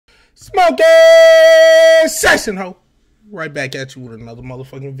Smoking session, ho. Right back at you with another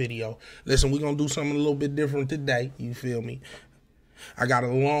motherfucking video. Listen, we're going to do something a little bit different today. You feel me? I got a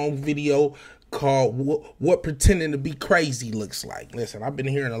long video called what pretending to be crazy looks like. Listen, I've been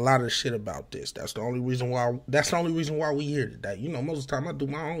hearing a lot of shit about this. That's the only reason why we here today. You know, most of the time I do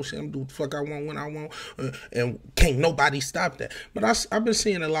my own shit. I'm do what the fuck I want when I want, and can't nobody stop that. But I've been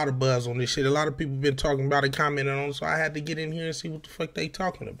seeing a lot of buzz on this shit. A lot of people been talking about it, commenting on it, so I had to get in here and see what the fuck they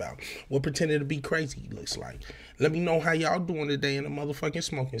talking about. What pretending to be crazy looks like. Let me know how y'all doing today in the motherfucking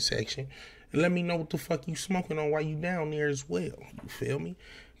smoking section. And let me know what the fuck you smoking on while you down there as well. You feel me?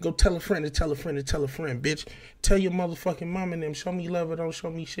 Go tell a friend to tell a friend to tell a friend, bitch. Tell your motherfucking mom and them, show me love or don't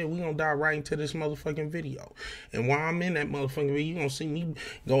show me shit. We gonna dive right into this motherfucking video. And while I'm in that motherfucking video, you gonna see me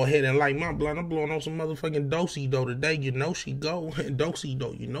go ahead and light my blunt. I'm blowing on some motherfucking Do-Si-Do today. You know she go.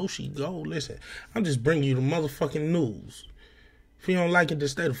 Do-Si-Do, you know she go. Listen, I'm just bringing you the motherfucking news. If you don't like it,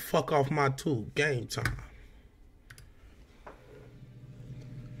 just stay the fuck off my tube. Game time.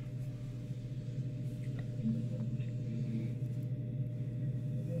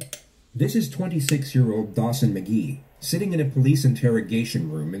 This is 26-year-old Dawson McGee, sitting in a police interrogation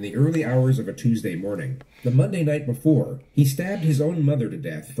room in the early hours of a Tuesday morning. The Monday night before, he stabbed his own mother to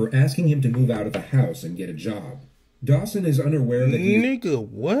death for asking him to move out of the house and get a job. Dawson is unaware that he... Nigga,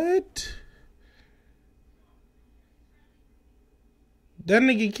 what? That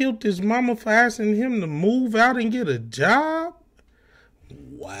nigga killed his mama for asking him to move out and get a job?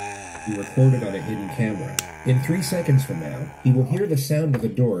 Wow. He recorded on a hidden camera. In 3 seconds from now, he will hear the sound of the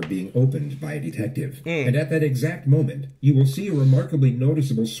door being opened by a detective. And at that exact moment, you will see a remarkably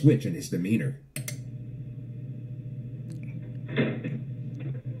noticeable switch in his demeanor.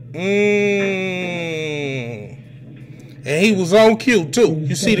 And he was on cue, too.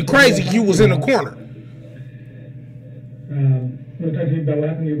 You see, the crazy Q was in the corner. We're talking about what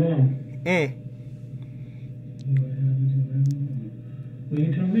happened to your mom. Well,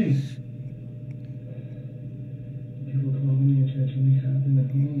 you tell me. People called me and said something happened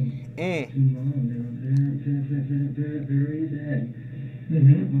at home. To mom, they were very sad. What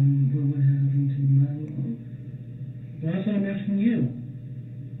happened to my mom? Well, that's what I'm asking you.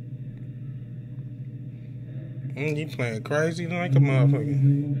 You playing crazy like a motherfucker.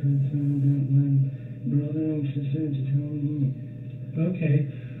 Brother and sister to tell me.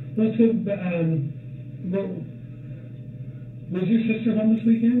 Okay. Well, so, was your sister home this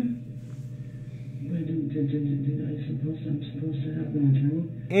weekend? I'm supposed to have an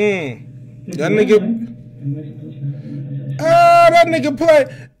attorney? That nigga... Am I supposed to have an attorney?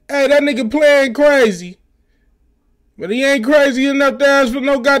 That nigga playing crazy. But he ain't crazy enough to ask for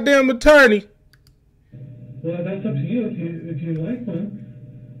no goddamn attorney. Well, that's up to you if you like one.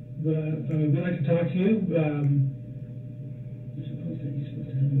 But we'd like to talk to you. You're supposed to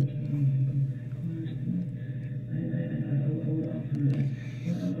have an attorney.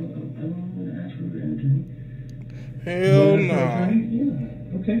 Hell no.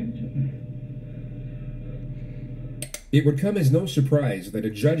 Yeah. Okay. It would come as no surprise that a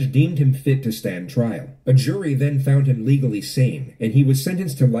judge deemed him fit to stand trial. A jury then found him legally sane, and he was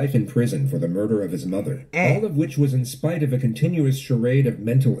sentenced to life in prison for the murder of his mother. All of which was in spite of a continuous charade of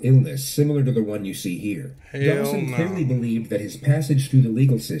mental illness similar to the one you see here. Dawson clearly believed that his passage through the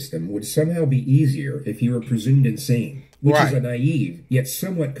legal system would somehow be easier if he were presumed insane. Which is a naive, yet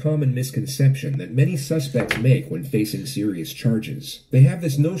somewhat common misconception that many suspects make when facing serious charges. They have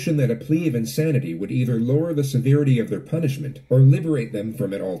this notion that a plea of insanity would either lower the severity of their punishment or liberate them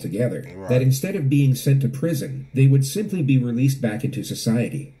from it altogether. That instead of being sent to prison, they would simply be released back into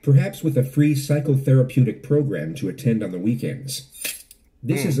society, perhaps with a free psychotherapeutic program to attend on the weekends.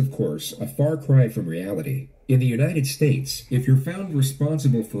 This is, of course, a far cry from reality. In the United States, if you're found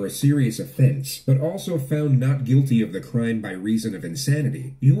responsible for a serious offense, but also found not guilty of the crime by reason of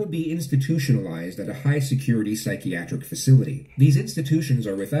insanity, you will be institutionalized at a high-security psychiatric facility. These institutions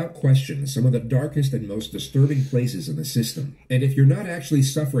are without question some of the darkest and most disturbing places in the system. And if you're not actually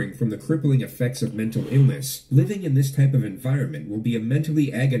suffering from the crippling effects of mental illness, living in this type of environment will be a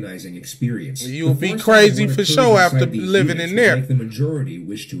mentally agonizing experience. You'll be crazy for sure after living in there. Like the majority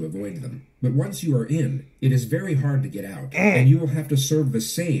wish to avoid them. But once you are in, it is very hard to get out, and you will have to serve the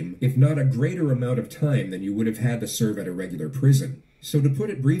same, if not a greater amount of time than you would have had to serve at a regular prison. So to put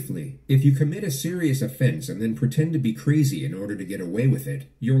it briefly, if you commit a serious offense and then pretend to be crazy in order to get away with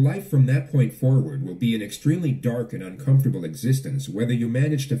it, your life from that point forward will be an extremely dark and uncomfortable existence, whether you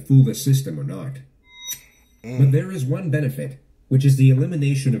manage to fool the system or not. But there is one benefit, which is the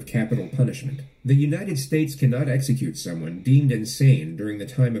elimination of capital punishment. The United States cannot execute someone deemed insane during the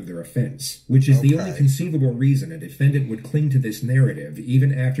time of their offense, which is the only conceivable reason a defendant would cling to this narrative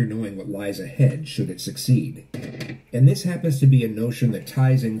even after knowing what lies ahead should it succeed. And this happens to be a notion that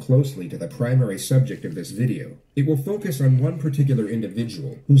ties in closely to the primary subject of this video. It will focus on one particular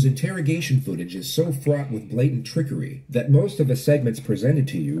individual whose interrogation footage is so fraught with blatant trickery that most of the segments presented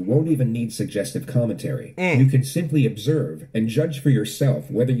to you won't even need suggestive commentary. You can simply observe and judge for yourself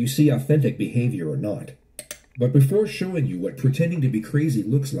whether you see authentic behavior or not. But before showing you what pretending to be crazy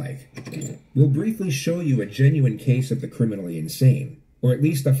looks like, we'll briefly show you a genuine case of the criminally insane, or at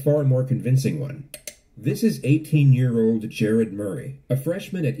least a far more convincing one. This is 18-year-old Jared Murray, a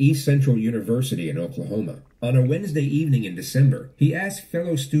freshman at East Central University in Oklahoma. On a Wednesday evening in December, he asked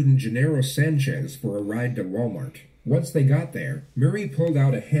fellow student Gennaro Sanchez for a ride to Walmart. Once they got there, Murray pulled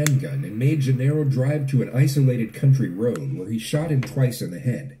out a handgun and made Gennaro drive to an isolated country road where he shot him twice in the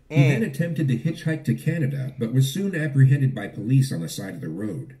head. He then attempted to hitchhike to Canada, but was soon apprehended by police on the side of the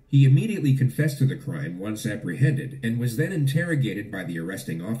road. He immediately confessed to the crime once apprehended, and was then interrogated by the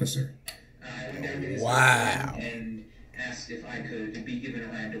arresting officer. I went down to his apartment and asked if I could be given a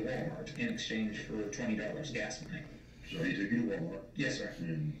ride to Walmart in exchange for $20 gas money. So he took you to Walmart? Yes, sir.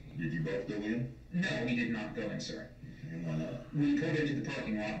 And did you both go in? No, we did not go in, sir. And why not? We pulled into the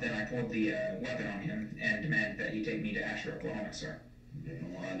parking lot, then I pulled the weapon on him and demanded that he take me to Asher, Oklahoma, sir.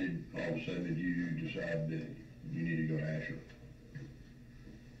 And why did all of a sudden did you decide that you need to go to Asher?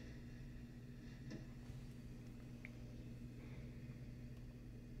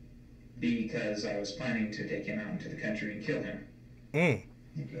 Because I was planning to take him out into the country and kill him. Okay.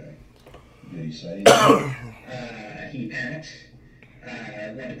 Did he say anything? He panicked,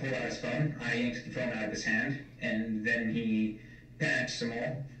 went to pull out his phone. I yanked the phone out of his hand, and then he panicked some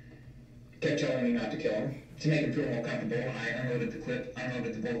more. Kept telling me not to kill him. To make him feel more comfortable, I unloaded the clip,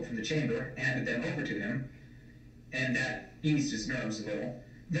 unloaded the bullet from the chamber, handed them over to him, and that eased his nerves a little.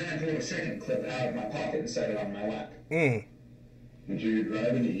 Then I pulled a second clip out of my pocket and set it on my lap. And so you're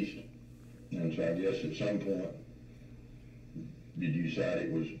driving east, and so I guess at some point, did you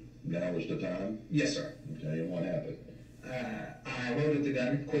decide now was the time? Yes, sir. Okay, and what happened? I loaded the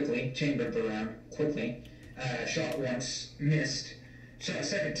gun quickly, chambered the round quickly, shot once, missed, shot a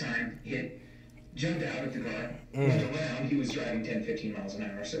second time, hit, jumped out of the car, went around. He was driving 10-15 miles an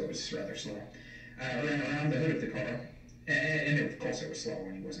hour, so it was rather slow. Ran around the hood of the car, and of course it was slow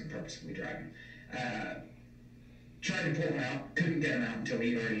when he wasn't purposefully driving. Tried to pull him out, couldn't get him out until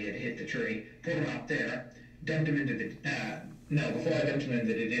he already had hit the tree. Pulled him out there, dumped him into the, before I dumped him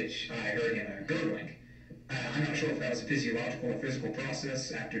into the ditch, I heard him gurgling. I'm not sure if that was a physiological or physical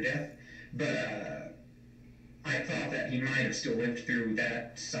process after death, but I thought that he might have still lived through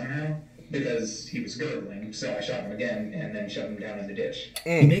that somehow, because he was gurgling, so I shot him again and then shoved him down in the ditch.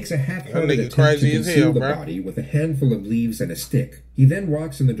 He makes a half-hearted attempt to crazy as conceal hell, the bro. body with a handful of leaves and a stick. He then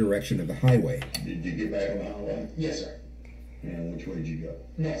walks in the direction of the highway. Did you get back on the highway? Yes, sir. And which way did you go?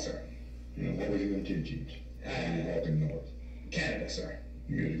 No, sir. And what were your intentions? You were walking north. Canada, sir.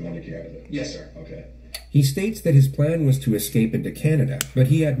 You guys going to Canada? Yes, sir. Okay. He states that his plan was to escape into Canada, but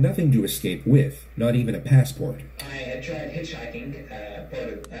he had nothing to escape with, not even a passport. I had tried hitchhiking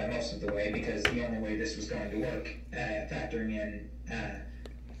most of the way because the only way this was going to work, factoring in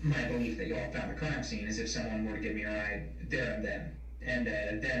my belief that y'all found the crime scene, is if someone were to give me a ride there and then. And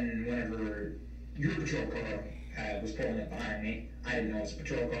then whenever your patrol car was pulling up behind me, I didn't know it was a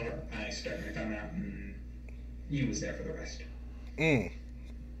patrol car. I started my phone out and you was there for the rest.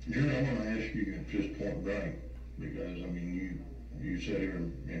 Jared, I want to ask you just point blank, because, I mean, you sat here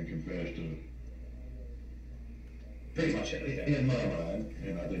and confessed to Pretty much everything. in my mind,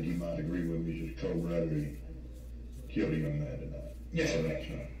 and I think you might agree with me, just cold-bloodedly killed a young man tonight. Yes, sir. That's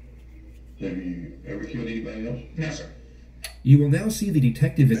not. Have you ever killed anybody else? No, sir. You will now see the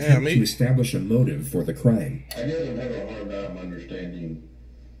detective attempt me- to establish a motive for the crime. I guess I'm having a hard time understanding.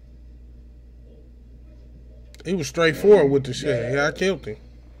 He was straightforward with the shit. Yeah, I killed him.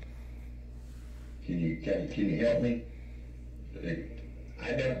 Can you help me?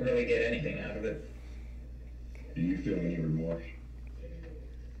 I don't really get anything out of it. Do you feel any remorse?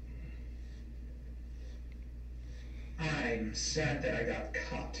 I'm sad that I got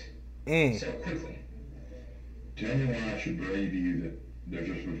caught so quickly. Tell me why I should believe you that there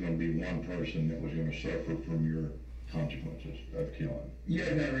just was going to be one person that was going to suffer from your consequences of killing. You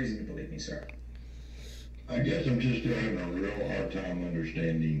have no reason to believe me, sir. I guess I'm just still having a real hard time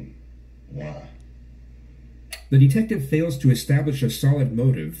understanding why. The detective fails to establish a solid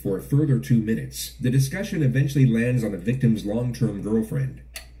motive for a further 2 minutes. The discussion eventually lands on the victim's long-term girlfriend.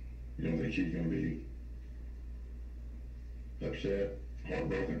 You don't think she's going to be upset,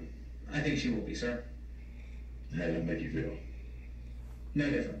 heartbroken? I think she will be, sir. How does that make you feel? No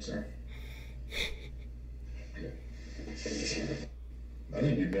different, sir. Okay. I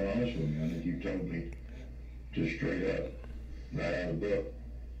think you've been honest with me. I think you've told me just straight up, right out of the book,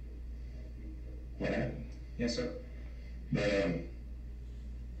 what happened. Yes, sir. But,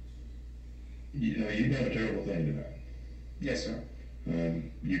 you know, you've done a terrible thing tonight. Yes, sir.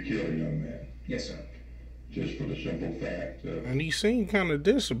 You killed a young man. Yes, sir. Just for the simple fact of... And he seemed kind of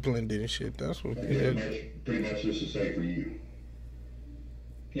disciplined and shit. That's what. Pretty much this is safe for you.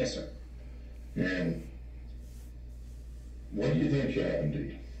 Yes, sir. And what do you think should happen to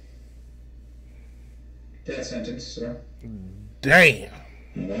you? Death sentence, sir. Damn.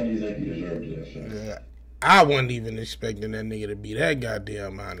 And why do you think you deserve death sentence? Yeah, I wasn't even expecting that nigga to be that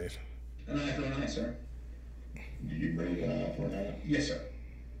goddamn honest. An eye for an eye, sir. Did you break an eye for an eye? Yes, sir.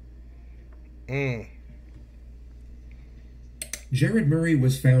 Jared Murray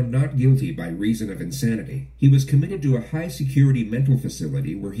was found not guilty by reason of insanity. He was committed to a high-security mental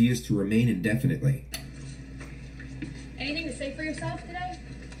facility where he is to remain indefinitely. Anything to say for yourself today?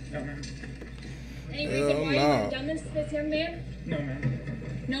 No, ma'am. Any reason why you have done this young man? No,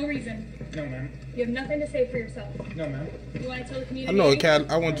 ma'am. No reason. No, ma'am. You have nothing to say for yourself. No, ma'am. You want to tell the I community? know a anything?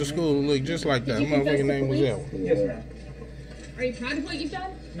 cat. I went to school who looked just like that. Did you confess Motherfucking to name was police? L. Yes, ma'am. Are you proud of what you've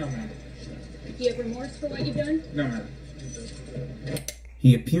done? No, ma'am. Do you have remorse for what you've done? No, ma'am.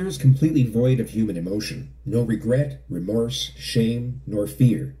 He appears completely void of human emotion. No regret, remorse, shame, nor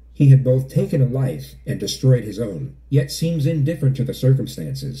fear. He had both taken a life and destroyed his own, yet seems indifferent to the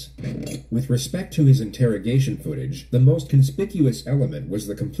circumstances. With respect to his interrogation footage, the most conspicuous element was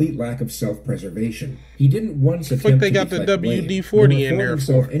the complete lack of self-preservation. He didn't once attempt they to got the deflect blame, WD-40 nor in afford there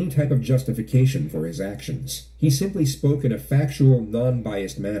himself for? any type of justification for his actions. He simply spoke in a factual,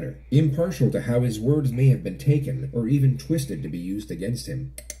 non-biased manner, impartial to how his words may have been taken or even twisted to be used against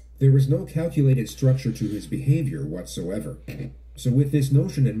him. There was no calculated structure to his behavior whatsoever. So with this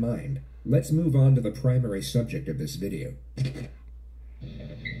notion in mind, let's move on to the primary subject of this video.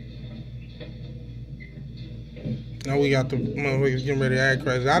 Now we got the motherfuckers getting ready to act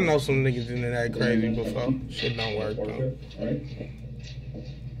crazy. I know some niggas didn't act crazy before. Shit don't work though. Alright.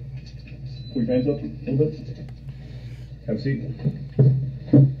 Put your hands up a little bit. Have a seat.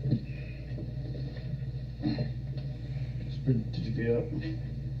 Did you pee up?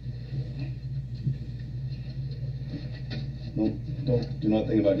 No, do not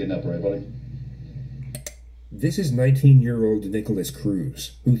think about getting up, right, buddy? This is 19-year-old Nicholas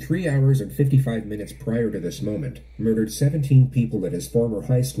Cruz, who 3 hours and 55 minutes prior to this moment murdered 17 people at his former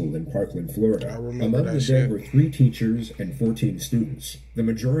high school in Parkland, Florida. I remember Among that the dead shit. were 3 teachers and 14 students, the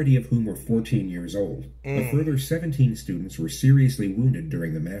majority of whom were 14 years old. A further 17 students were seriously wounded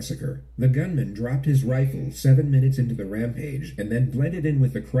during the massacre. The gunman dropped his rifle 7 minutes into the rampage and then blended in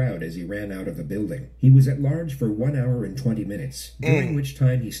with the crowd as he ran out of the building. He was at large for 1 hour and 20 minutes, during which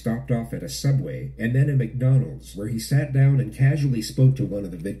time he stopped off at a Subway and then a McDonald's, where he sat down and casually spoke to one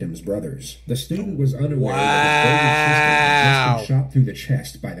of the victim's brothers. The student was unaware that his older sister had just been shot through the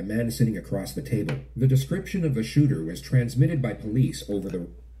chest by the man sitting across the table. The description of the shooter was transmitted by police over the...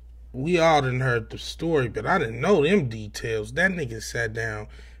 We all done heard the story, but I didn't know them details. That nigga sat down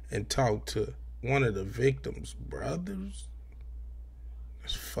and talked to one of the victim's brothers.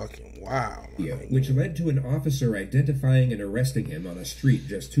 That's fucking wild. which led to an officer identifying and arresting him on a street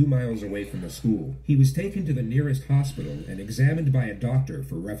just 2 miles away from the school. He was taken to the nearest hospital and examined by a doctor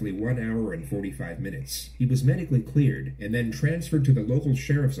for roughly 1 hour and 45 minutes. He was medically cleared and then transferred to the local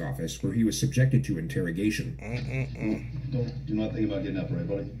sheriff's office where he was subjected to interrogation. Do not think about getting up, right,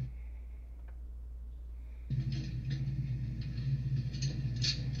 buddy?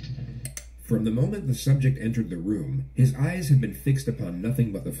 From the moment the subject entered the room, his eyes have been fixed upon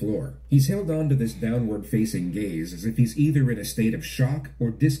nothing but the floor. He's held on to this downward-facing gaze as if he's either in a state of shock or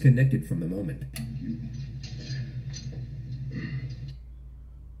disconnected from the moment.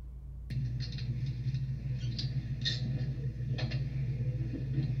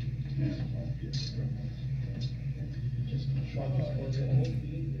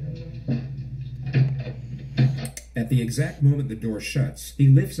 At the exact moment the door shuts, he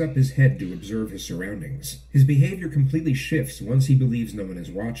lifts up his head to observe his surroundings. His behavior completely shifts once he believes no one is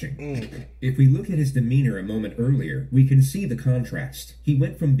watching. If we look at his demeanor a moment earlier, we can see the contrast. He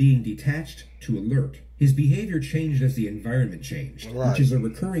went from being detached to alert. His behavior changed as the environment changed, which is a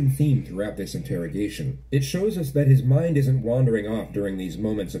recurring theme throughout this interrogation. It shows us that his mind isn't wandering off during these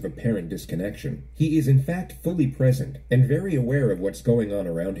moments of apparent disconnection. He is in fact fully present and very aware of what's going on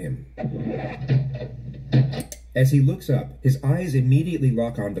around him. As he looks up, his eyes immediately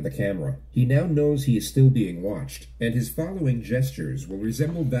lock onto the camera. He now knows he is still being watched, and his following gestures will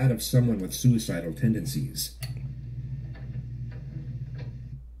resemble that of someone with suicidal tendencies.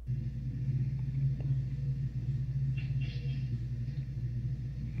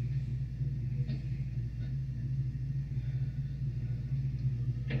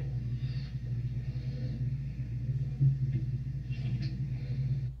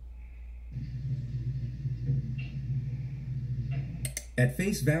 At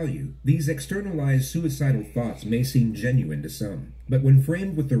face value, these externalized suicidal thoughts may seem genuine to some, but when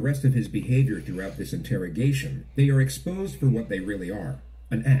framed with the rest of his behavior throughout this interrogation, they are exposed for what they really are: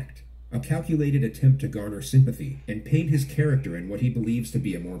 an act, a calculated attempt to garner sympathy and paint his character in what he believes to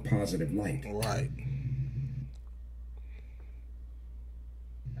be a more positive light. Right.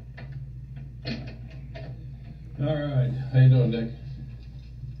 All right. How you doing, Dick?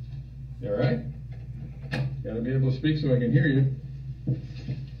 You all right? Gotta be able to speak so I can hear you.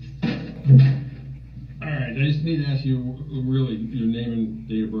 All right. I just need to ask you really your name and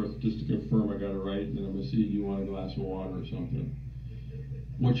date of birth just to confirm I got it right, and then I'm gonna see if you want a glass of water or something.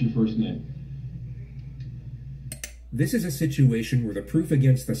 What's your first name? This is a situation where the proof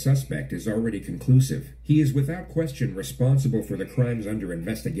against the suspect is already conclusive. He is without question responsible for the crimes under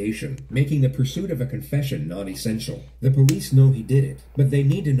investigation, making the pursuit of a confession non-essential. The police know he did it, but they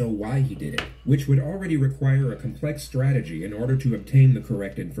need to know why he did it, which would already require a complex strategy in order to obtain the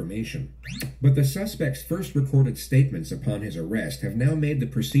correct information. But the suspect's first recorded statements upon his arrest have now made the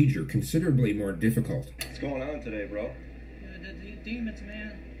procedure considerably more difficult. What's going on today, bro? The demons,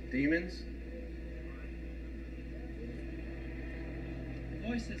 man. Demons?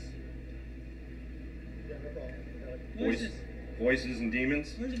 Voices. Voices. Voices and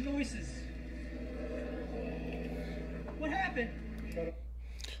demons? Where's the voices? What happened?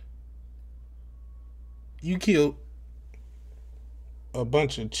 You killed a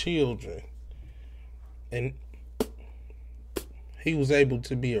bunch of children, and he was able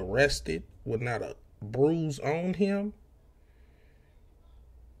to be arrested with not a bruise on him.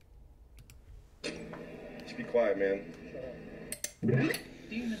 Just be quiet, man.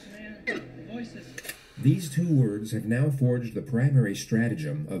 Demons, man. Voices. These two words have now forged the primary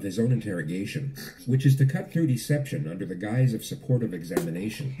stratagem of his own interrogation, which is to cut through deception under the guise of supportive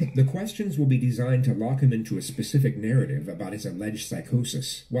examination. The questions will be designed to lock him into a specific narrative about his alleged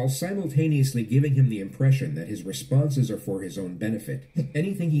psychosis, while simultaneously giving him the impression that his responses are for his own benefit.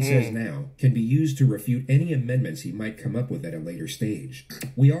 Anything he says now can be used to refute any amendments he might come up with at a later stage.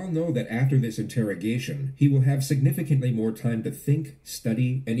 We all know that after this interrogation, he will have significantly more time to think,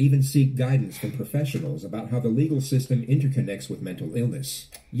 study, and even seek guidance from professionals about how the legal system interconnects with mental illness.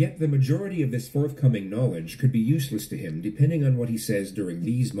 Yet the majority of this forthcoming knowledge could be useless to him depending on what he says during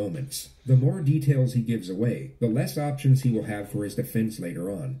these moments. The more details he gives away, the less options he will have for his defense later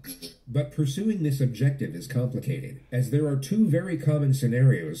on. But pursuing this objective is complicated, as there are two very common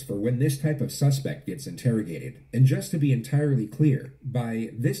scenarios for when this type of suspect gets interrogated. And just to be entirely clear, by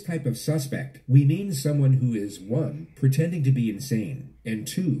this type of suspect, we mean someone who is 1. Pretending to be insane, and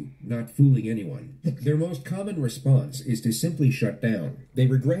 2. Not fooling anyone. Their most common response is to simply shut down. They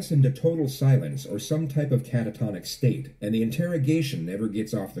regress into total silence or some type of catatonic state, and the interrogation never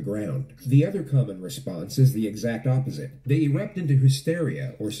gets off the ground. The other common response is the exact opposite. They erupt into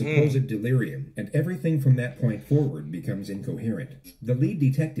hysteria or supposed delirium, and everything from that point forward becomes incoherent. The lead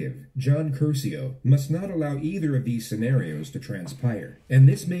detective, John Curcio, must not allow either of these scenarios to transpire, and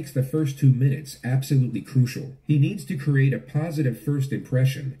this makes the first 2 minutes absolutely crucial. He needs to create a positive first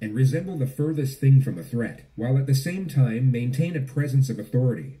impression and resemble the furthest thing from a threat, while at the same time maintain a presence of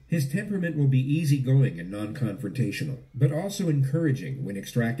authority. His temperament will be easygoing and non-confrontational, but also encouraging when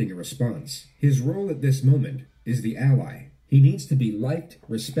extracting a response. His role at this moment is the ally. He needs to be liked,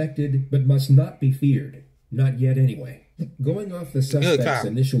 respected, but must not be feared. Not yet anyway. Going off the suspect's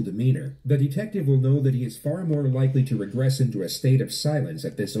initial demeanor, the detective will know that he is far more likely to regress into a state of silence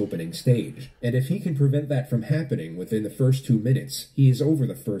at this opening stage, and if he can prevent that from happening within the first 2 minutes, he is over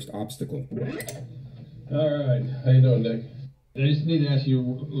the first obstacle. All right. How you doing, Dick? I just need to ask you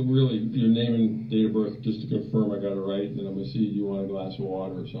really your name and date of birth just to confirm I got it right, and then I'm going to see if you want a glass of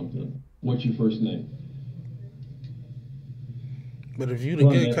water or something. What's your first name? But if you the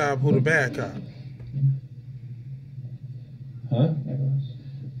good cop, who the bad cop? Huh?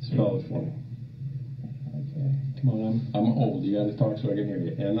 Spell it for me. Okay. Come on, I'm old. You got to talk so I can hear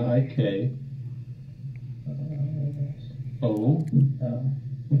you. N-I-K. O.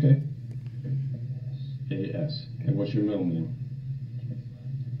 Okay. A-S. And what's your middle name?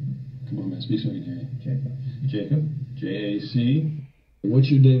 Come on, man. Speak so I can hear you. Jacob. Jacob. J-A-C. What's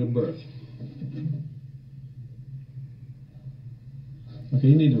your date of birth? Okay,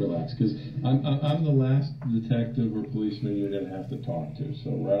 you need to relax, because I'm the last detective or policeman you're going to have to talk to.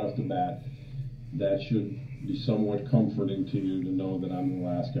 So right off the bat, that should be somewhat comforting to you to know that I'm the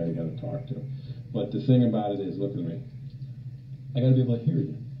last guy you got to talk to. But the thing about it is, look at me. I got to be able to hear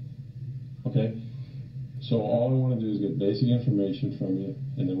you. Okay? So all I want to do is get basic information from you,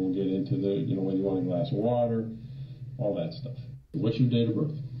 and then we'll get into the, you know, whether you want a glass of water, all that stuff. What's your date of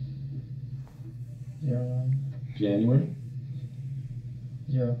birth? 09. January?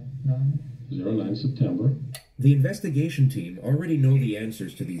 09. 09 September. The investigation team already know the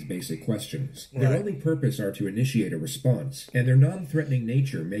answers to these basic questions. Their only purpose are to initiate a response, and their non-threatening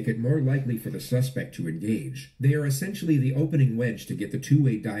nature make it more likely for the suspect to engage. They are essentially the opening wedge to get the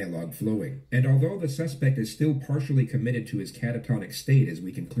two-way dialogue flowing. And although the suspect is still partially committed to his catatonic state, as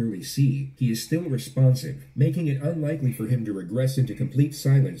we can clearly see, he is still responsive, making it unlikely for him to regress into complete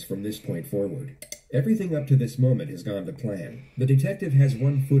silence from this point forward. Everything up to this moment has gone to plan. The detective has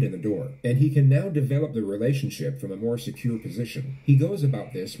one foot in the door, and he can now develop the relationship from a more secure position. He goes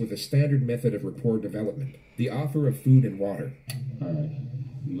about this with a standard method of rapport development, the offer of food and water. All right,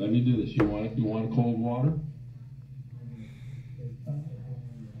 let me do this. You want cold water?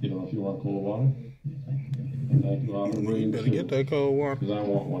 You don't know if you want cold water? Well, I'm gonna bring You better get that cold water. because I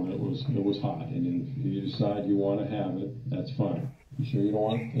want one. It was hot, and then if you decide you want to have it, that's fine. You sure you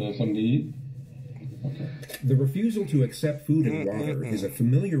don't want something to eat? Okay. The refusal to accept food and water is a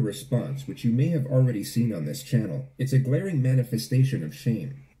familiar response which you may have already seen on this channel. It's a glaring manifestation of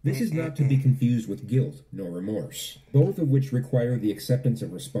shame. This is not to be confused with guilt nor remorse, both of which require the acceptance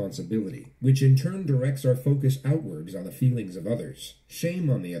of responsibility, which in turn directs our focus outwards on the feelings of others. Shame,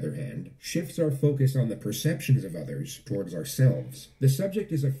 on the other hand, shifts our focus on the perceptions of others towards ourselves. The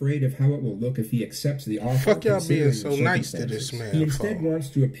subject is afraid of how it will look if he accepts the offer. Fuck y'all being considering so the nice to circumstances. this man. He instead wants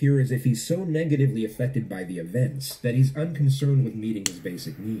to appear as if he's so negatively affected by the events that he's unconcerned with meeting his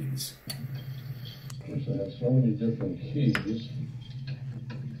basic needs. Of course, I have so many different keys.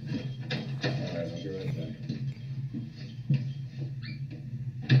 All right, I'll be right back.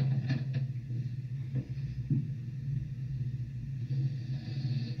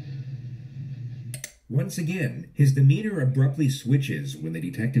 Once again, his demeanor abruptly switches when the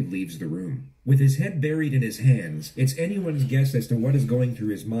detective leaves the room. With his head buried in his hands, it's anyone's guess as to what is going through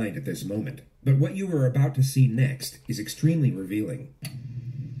his mind at this moment. But what you are about to see next is extremely revealing.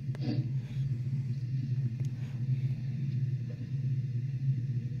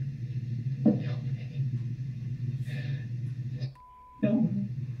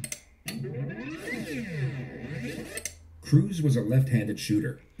 Cruz was a left-handed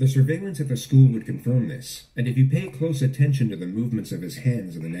shooter. The surveillance at the school would confirm this, and if you pay close attention to the movements of his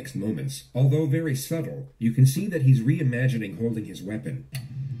hands in the next moments, although very subtle, you can see that he's reimagining holding his weapon.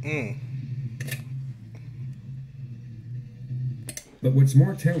 But what's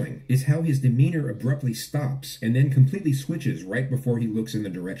more telling is how his demeanor abruptly stops and then completely switches right before he looks in the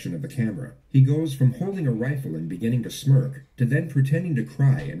direction of the camera. He goes from holding a rifle and beginning to smirk, to then pretending to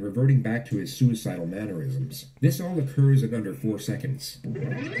cry and reverting back to his suicidal mannerisms. This all occurs in under 4 seconds.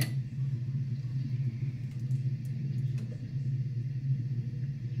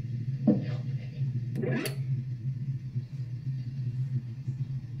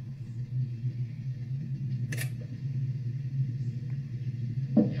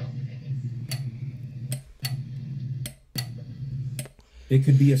 It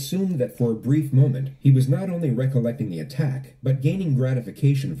could be assumed that for a brief moment, he was not only recollecting the attack, but gaining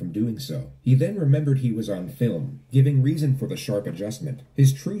gratification from doing so. He then remembered he was on film, giving reason for the sharp adjustment.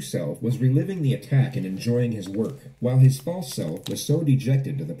 His true self was reliving the attack and enjoying his work, while his false self was so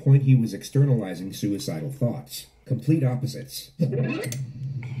dejected to the point he was externalizing suicidal thoughts. Complete opposites.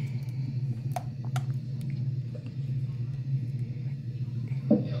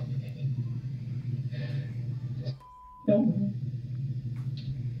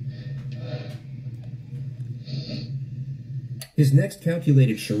 His next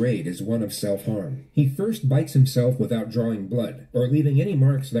calculated charade is one of self-harm. He first bites himself without drawing blood, or leaving any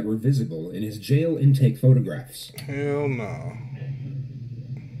marks that were visible in his jail intake photographs. Hell no.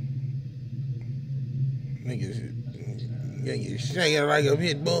 Niggas shaking like a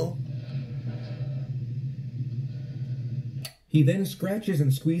pit bull. He then scratches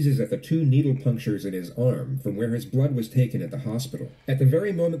and squeezes at the 2 needle punctures in his arm from where his blood was taken at the hospital. At the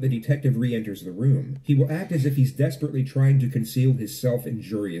very moment the detective re-enters the room, he will act as if he's desperately trying to conceal his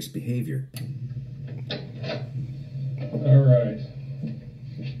self-injurious behavior. All right.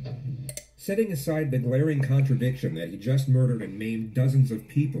 Setting aside the glaring contradiction that he just murdered and maimed dozens of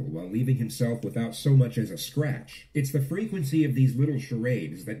people while leaving himself without so much as a scratch, it's the frequency of these little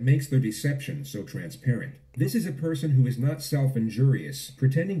charades that makes their deception so transparent. This is a person who is not self-injurious,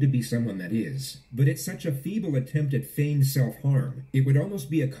 pretending to be someone that is, but it's such a feeble attempt at feigned self-harm, it would almost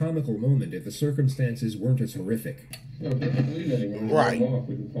be a comical moment if the circumstances weren't as horrific. Well, if they believe anyone, Right. pull them off.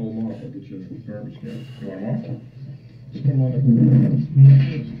 We can pull them off. I'll get you a garbage can. You want them off? Just put them on the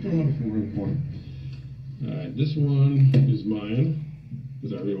room for me. All right, this one is mine.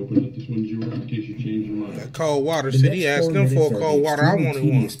 Because I already opened it. This one's yours in case you change your mind. That cold water. The See, next he 4 asked them minutes for are cold the water. I extremely wanted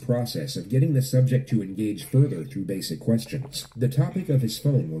one. tedious process of getting the subject to engage further through basic questions. The topic of his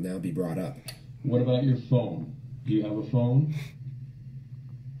phone will now be brought up. What about your phone? Do you have a phone?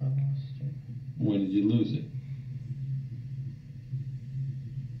 I lost it. When did you lose it?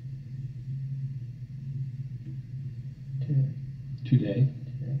 Today?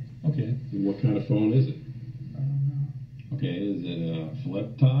 Okay. And what kind of phone is it? I don't know. Okay, is it a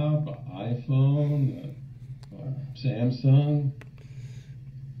flip top, an iPhone, a Samsung?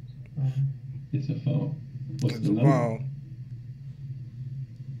 It's a phone. What's It's the a number? phone.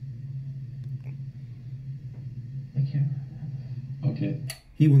 I can't remember. Okay.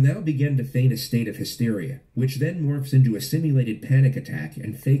 He will now begin to feign a state of hysteria, which then morphs into a simulated panic attack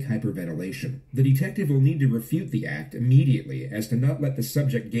and fake hyperventilation. The detective will need to refute the act immediately as to not let the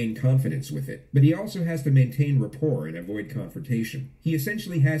subject gain confidence with it, but he also has to maintain rapport and avoid confrontation. He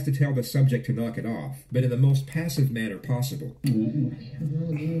essentially has to tell the subject to knock it off, but in the most passive manner possible. I can't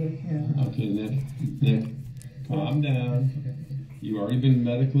really do it. I can't. Okay, Nick, calm down. You've already been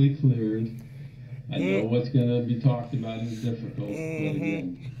medically cleared. I know what's going to be talked about is difficult, but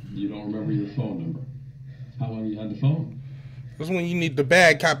again, you don't remember your phone number. How long you had the phone? That's when you need the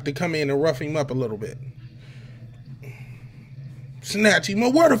bad cop to come in and rough him up a little bit. Snatch him.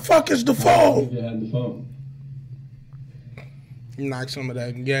 Well, where the fuck is the How long phone? you had the phone? Knock some of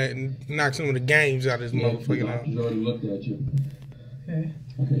that, knock some of the games out of his Yeah, the motherfucking out. doctor's already looked at you. Okay.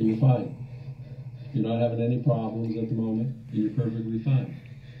 Okay, you're fine. You're not having any problems at the moment, and you're perfectly fine.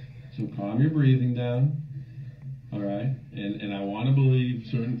 So calm your breathing down, all right? And I want to believe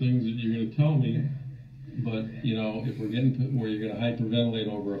certain things that you're going to tell me, but, you know, if we're getting to where you're going to hyperventilate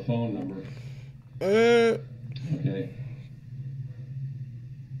over a phone number, okay?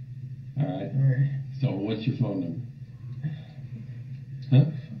 All right? All right. So what's your phone number? Huh?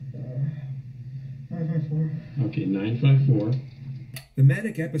 954. Okay, 954. The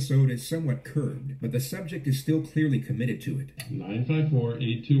manic episode is somewhat curbed, but the subject is still clearly committed to it.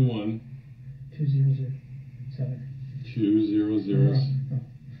 954-821. 2007. 2007.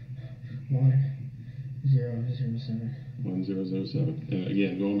 1007. 1007.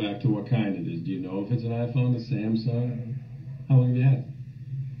 Again, going back to what kind it is. Do you know if it's an iPhone, a Samsung? How long have you had it?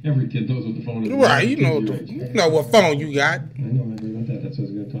 Every kid knows what the phone is. Right, you know what phone you got. I know about that. That's what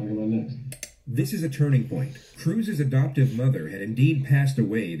I was going to talk about next. This is a turning point. Cruz's adoptive mother had indeed passed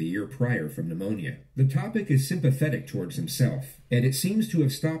away the year prior from pneumonia. The topic is sympathetic towards himself, and it seems to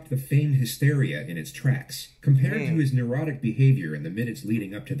have stopped the feigned hysteria in its tracks. Compared to his neurotic behavior in the minutes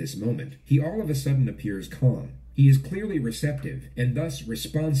leading up to this moment, he all of a sudden appears calm. He is clearly receptive, and thus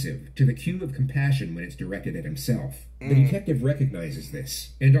responsive, to the cue of compassion when it's directed at himself. The detective recognizes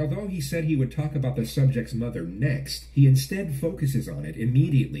this, and although he said he would talk about the subject's mother next, he instead focuses on it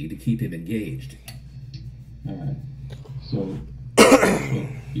immediately to keep him engaged. All right. So,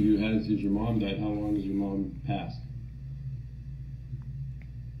 you had it since your mom died. How long has your mom passed?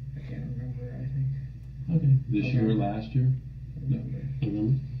 I can't remember, I think. Okay. This year or last year? No.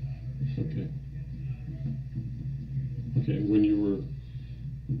 November? Okay. Okay, when your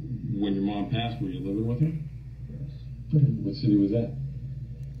mom passed, were you living with her? Yes. What city was that?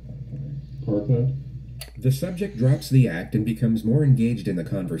 Parkland? The subject drops the act and becomes more engaged in the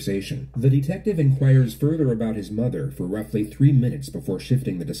conversation. The detective inquires further about his mother for roughly 3 minutes before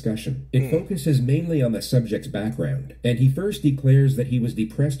shifting the discussion. It focuses mainly on the subject's background, and he first declares that he was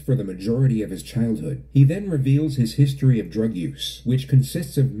depressed for the majority of his childhood. He then reveals his history of drug use, which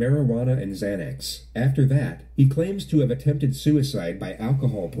consists of marijuana and Xanax. After that, he claims to have attempted suicide by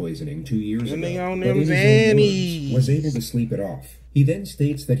alcohol poisoning 2 years And they ago, on but them in his own Xannies. words, was able to sleep it off. He then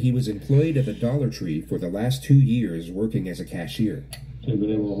states that he was employed at the Dollar Tree for the last 2 years working as a cashier. So you've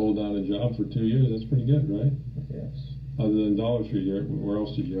been able to hold down a job for 2 years. That's pretty good, right? Yes. Other than Dollar Tree, where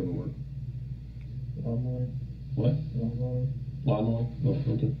else did you ever work? Lawnmower. What? Lawnmower. Lawnmower? Oh,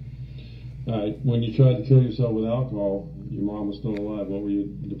 okay. All right. When you tried to kill yourself with alcohol, your mom was still alive. What were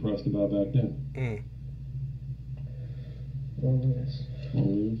you depressed about back then? Loneliness.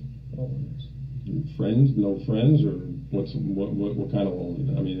 Loneliness? Loneliness. Friends? No friends? Or What kind of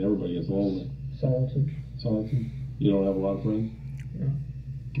lonely? I mean, everybody gets lonely. Solitude. Solitude? You don't have a lot of friends? Yeah.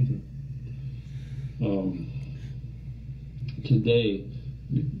 Okay. Today,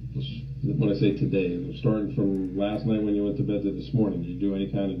 when I say today, starting from last night when you went to bed to this morning, did you do any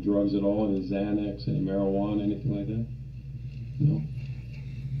kind of drugs at all? Any Xanax, any marijuana, anything like that? No?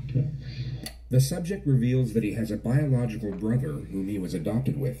 Okay. The subject reveals that he has a biological brother whom he was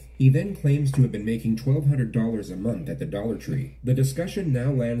adopted with. He then claims to have been making $1,200 a month at the Dollar Tree. The discussion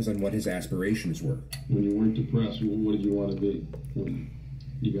now lands on what his aspirations were. When you weren't depressed, what did you want to be? When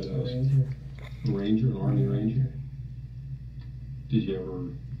you got a ranger, an Army Ranger? Did you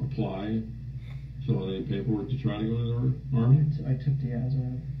ever apply, fill out any paperwork to try to go to the Army? I took the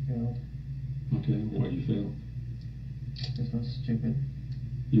ASVAB, failed. Okay, why'd you fail? Because I was stupid.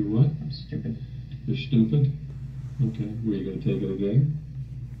 You what? I'm stupid. You're stupid? Okay, were you going to take it again?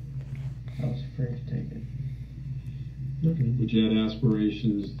 I was afraid to take it. Okay, but you had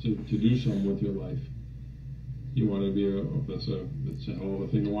aspirations to do something with your life. You want to be that's a hell of a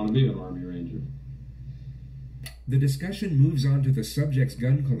thing to want to be an Army Ranger. The discussion moves on to the subject's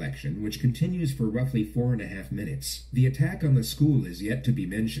gun collection, which continues for roughly 4.5 minutes. The attack on the school is yet to be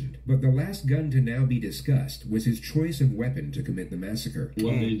mentioned, but the last gun to now be discussed was his choice of weapon to commit the massacre.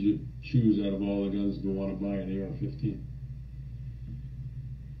 What made you choose out of all the guns to want to buy an AR-15?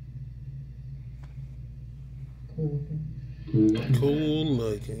 Cool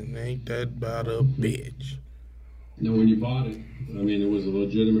looking. Ain't that about a bitch? Now, when you bought it, I mean, it was a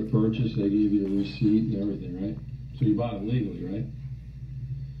legitimate purchase. They gave you a receipt and everything, right? So you bought it legally, right?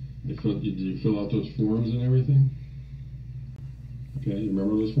 Did you fill out those forms and everything? Okay, you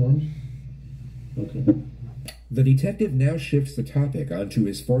remember those forms? Okay. The detective now shifts the topic onto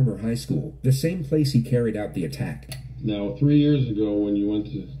his former high school, the same place he carried out the attack. Now, 3 years ago when you went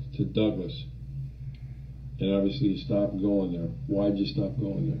to Douglas, and obviously you stopped going there, why'd you stop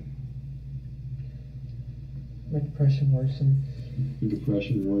going there? My depression worsened. Your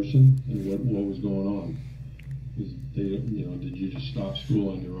depression worsened, and what was going on? Did you just stop school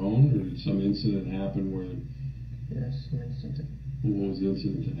on your own, or did some incident happen where? Yes, an incident. What was the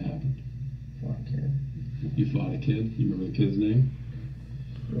incident that happened? Fought a kid. You fought a kid? You remember the kid's name?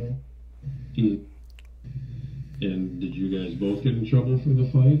 Yeah. And did you guys both get in trouble for the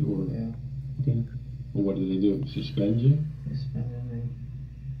fight, or? Yeah. Okay. Well, what did they do? Suspend you? They suspended me.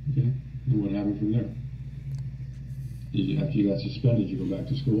 Okay. And what happened from there? After you got suspended, you go back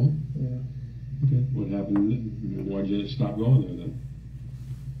to school? Yeah. Okay. What happened? Why'd you stop going there then?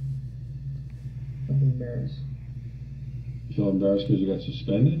 I'm embarrassed. You felt embarrassed because you got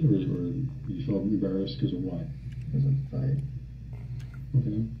suspended, or you felt embarrassed because of why? Because of the fight.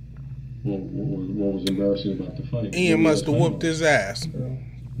 Okay. Well, what was embarrassing about the fight? Ian must have whooped his ass.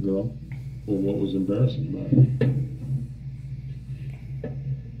 Girl? Well, what was embarrassing about it?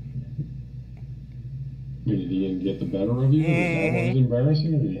 Did he didn't get the better of you? Is that what was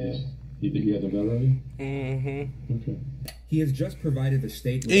embarrassing? Or you think he had the better of you? Mm-hmm. Okay. He has just provided the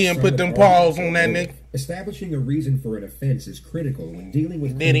state with Ian, a put solid them paws argument on that for nigga. motive. Establishing a reason for an offense is critical when dealing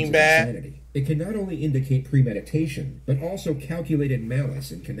with Did claims him of bad? insanity. It can not only indicate premeditation, but also calculated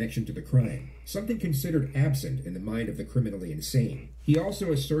malice in connection to the crime, something considered absent in the mind of the criminally insane. He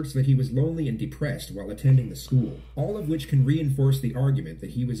also asserts that he was lonely and depressed while attending the school, all of which can reinforce the argument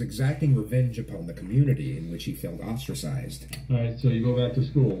that he was exacting revenge upon the community in which he felt ostracized. All right, so you go back to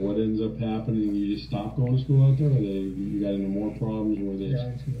school. What ends up happening? You just stop going to school out there, or you got into more problems? Or they?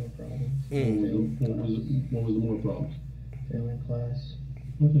 Got into more problems. What was the more problems? Failing class.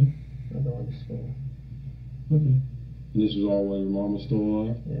 Okay. Not going to school. Okay. And this was all while your mom was still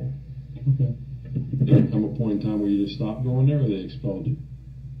alive? Yeah. Okay. Did there come a point in time where you just stopped going there, or they expelled you?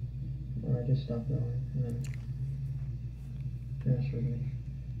 Or I just stopped going and then transferred me.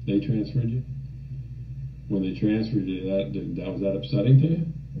 They transferred you? When they transferred you, was that upsetting to you?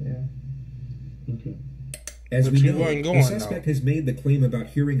 Yeah. Okay. As But we you know, weren't the going, suspect has made the claim about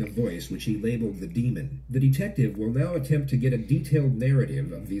hearing a voice which he labeled the demon. The detective will now attempt to get a detailed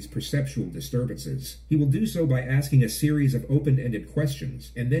narrative of these perceptual disturbances. He will do so by asking a series of open-ended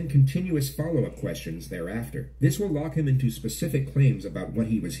questions, and then continuous follow-up questions thereafter. This will lock him into specific claims about what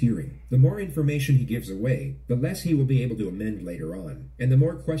he was hearing. The more information he gives away, the less he will be able to amend later on. And the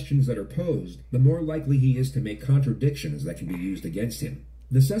more questions that are posed, the more likely he is to make contradictions that can be used against him.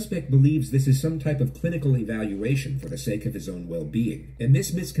 The suspect believes this is some type of clinical evaluation for the sake of his own well-being, and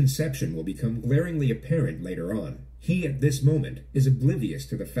this misconception will become glaringly apparent later on. He, at this moment, is oblivious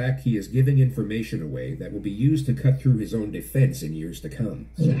to the fact he is giving information away that will be used to cut through his own defense in years to come.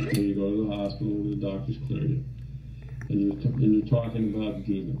 So you go to the hospital, the doctors clear you, and you're talking about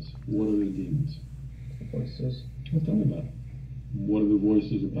demons. What are the demons? Voices. Well, tell me about it. What are the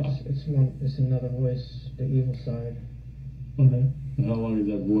voices about? It's another voice, the evil side. Okay. And how long has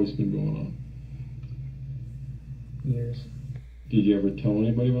that voice been going on? Years. Did you ever tell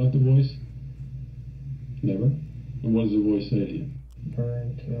anybody about the voice? Never? And what does the voice say to you?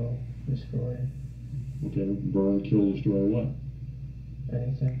 Burn, kill, destroy, Okay, burn, kill, destroy what?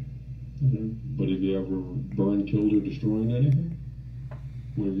 anything. Okay. But have you ever burned, killed, or destroyed anything?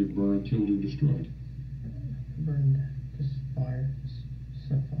 What have you burned, killed, or destroyed? Burned, just fire, just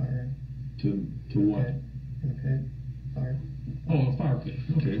set fire. To what? In a pit, fire. Oh, a fire pit.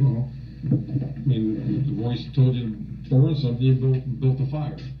 Okay, well, I mean, the voice told you to burn something, you built a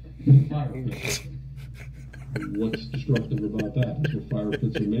fire. A fire pit. What's destructive about that? That's what fire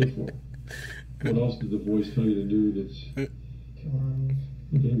pits are made for. What else did the voice tell you to do that's... Kill animals.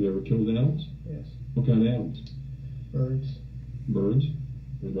 Okay, have you ever killed animals? Yes. What kind of animals? Birds. Birds?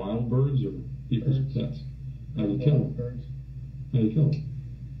 Wild birds or people's Birds. pets? How do you kill them? Birds. How do you kill them?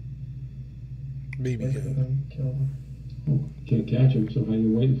 BB Wait for gun. them, kill them. Oh, can't catch them, so how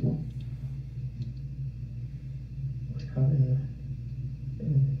you waiting for them? Out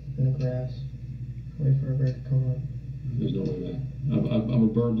in the grass. Wait for a bird to come up. There's no way that. I'm a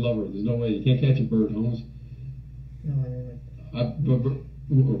bird lover. There's no way. You can't catch a bird, Holmes. No, I mean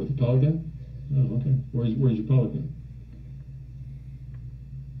With a pelican? Oh, okay. Where's your pelican?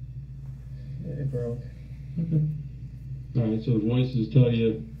 it broke. Okay. All right. So the voices tell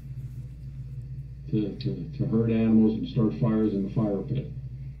you to hurt animals and start fires in the fire pit.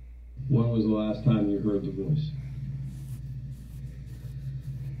 When was the last time you heard the voice?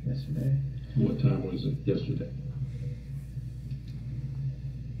 Yesterday. What time was it yesterday?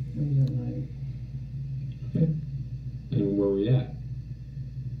 It was at night. Okay. And where were you at?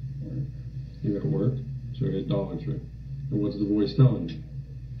 Work. You at work? So you're at Dollar Tree. And what's the voice telling you?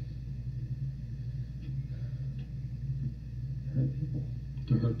 Hurt people.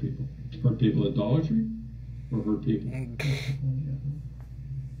 To hurt people. Hurt people at Dollar Tree? Or hurt people? Okay.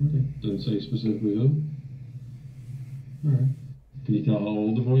 Doesn't say specifically who? Alright. Can you tell how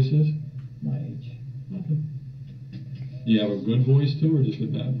old the voice is? My age. Okay. Do you have a good voice too, or just a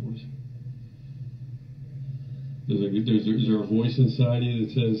bad voice? Is there a voice inside you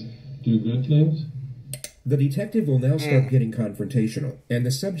that says, do good things? The detective will now start getting confrontational, and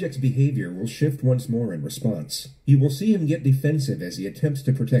the subject's behavior will shift once more in response. You will see him get defensive as he attempts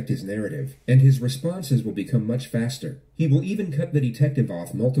to protect his narrative, and his responses will become much faster. He will even cut the detective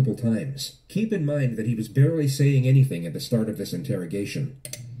off multiple times. Keep in mind that he was barely saying anything at the start of this interrogation.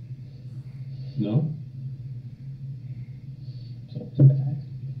 No? So it's bad.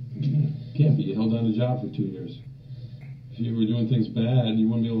 Can't be. You held down a job for 2 years. If you were doing things bad, you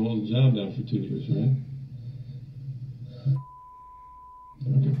wouldn't be able to hold the job down for 2 years, right?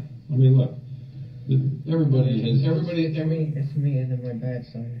 Okay. I mean, look. Everybody has. It's me and then my bad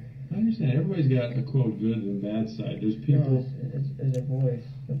side. I understand. Everybody's got a quote good and bad side. There's people. No, it's a voice.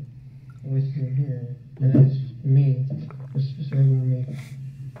 The voice is in here. And it's me. It's regular me.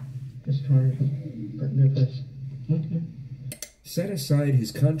 Just trying to get this. Okay. Set aside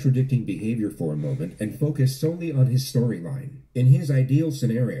his contradicting behavior for a moment and focus solely on his storyline. In his ideal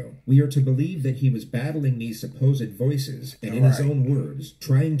scenario, we are to believe that he was battling these supposed voices and, in his own words,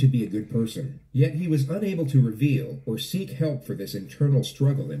 trying to be a good person. Yet he was unable to reveal or seek help for this internal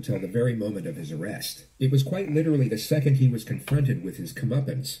struggle until the very moment of his arrest. It was quite literally the second he was confronted with his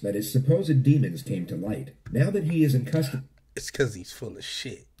comeuppance that his supposed demons came to light. Now that he is in custody... It's because he's full of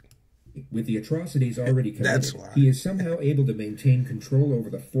shit. With the atrocities already committed, That's why. he is somehow able to maintain control over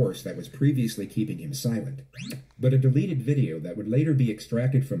the force that was previously keeping him silent. But a deleted video that would later be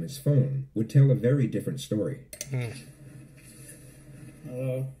extracted from his phone would tell a very different story.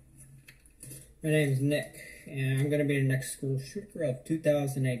 Hello. My name is Nick, and I'm going to be the next school shooter of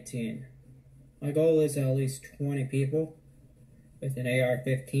 2018. My goal is at least 20 people with an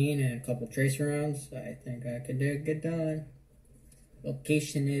AR-15 and a couple tracer rounds. I think I could get done.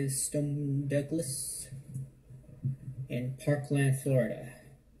 Location is Stone Douglas in Parkland, Florida.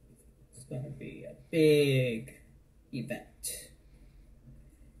 It's going to be a big event.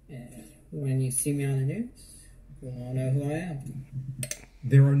 And when you see me on the news, you'll all know who I am.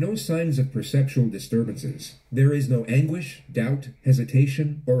 There are no signs of perceptual disturbances. There is no anguish, doubt,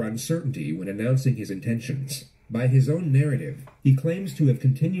 hesitation, or uncertainty when announcing his intentions. By his own narrative, he claims to have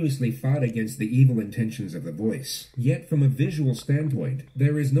continuously fought against the evil intentions of the voice. Yet, from a visual standpoint,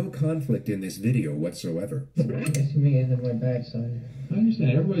 there is no conflict in this video whatsoever. It's me and then my bad side. I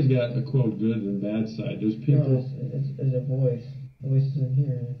understand. Everybody's got a quote good and bad side. There's people. No, it's a voice. The voice is in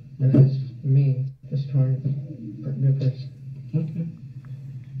here. And it's me. Just trying to get this. Okay.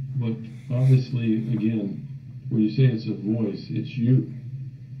 But obviously, again, When you say it's a voice, it's you.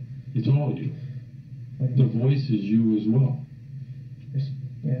 It's all you. The voice is you as well.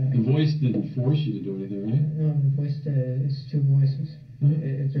 Yeah. The voice didn't force you to do anything, right? No, the voice it's two voices.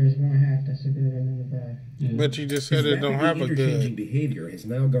 If there's one half, that's the good and then the bad. Yeah. But you just said His it don't have a interchanging good. behavior has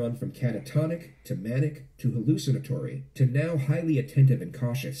now gone from catatonic to manic to hallucinatory to now highly attentive and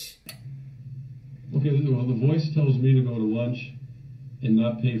cautious. Okay, well, the voice tells me to go to lunch and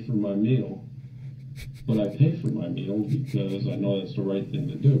not pay for my meal, but I pay for my meal because I know that's the right thing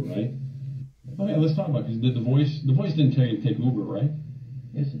to do, right? Okay, let's talk about it. Because the voice didn't tell you to take Uber, right?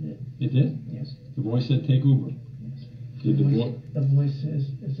 Yes, it did. It did? Yes. The voice said take Uber. Yes. Did the voice? The voice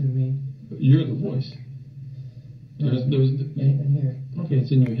is in me. You're the voice. There's In here. okay,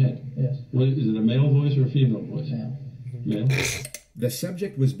 it's in your head. Yes. What, is it a male voice or a female voice? Male. Male? The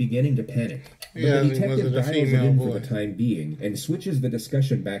subject was beginning to panic, but Yeah, the was detective it a dials it female in for voice? the time being and switches the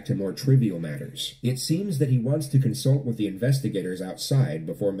discussion back to more trivial matters. It seems that he wants to consult with the investigators outside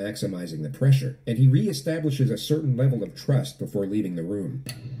before maximizing the pressure, and he reestablishes a certain level of trust before leaving the room.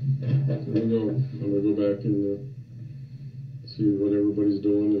 I'm gonna go back and see what everybody's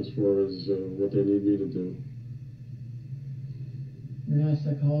doing as far as what they need me to do. You're not a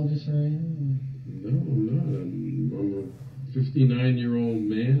psychologist or anything? No, I'm not. I'm a 59-year-old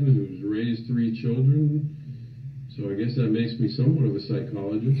man who's raised 3 children, so I guess that makes me somewhat of a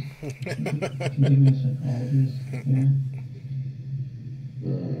psychologist. Can you give me a psychologist? Yeah.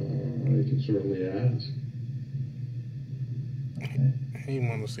 I can certainly ask. Okay. He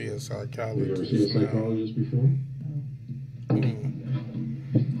want to see a Have you ever psychologist. seen a psychologist before?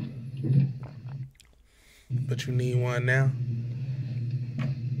 But you need one now?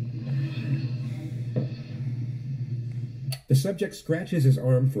 The subject scratches his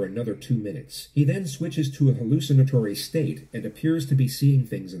arm for another 2 minutes. He then switches to a hallucinatory state and appears to be seeing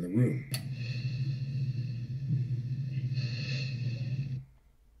things in the room.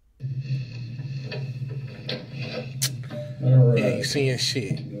 All right. Yeah, you seeing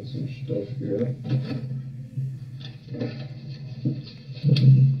shit. Got some stuff here.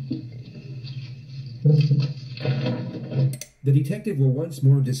 The detective will once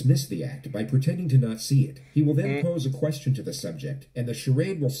more dismiss the act by pretending to not see it. He will then pose a question to the subject, and the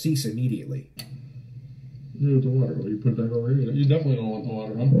charade will cease immediately. You want the water? Will you put that over here? You definitely don't want the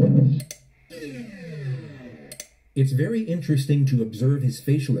water, huh? It's very interesting to observe his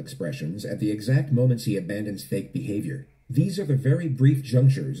facial expressions at the exact moments he abandons fake behavior. These are the very brief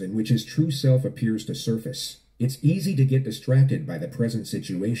junctures in which his true self appears to surface. It's easy to get distracted by the present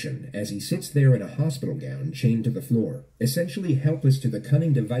situation as he sits there in a hospital gown chained to the floor, essentially helpless to the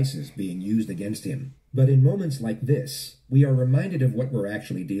cunning devices being used against him. But in moments like this, we are reminded of what we're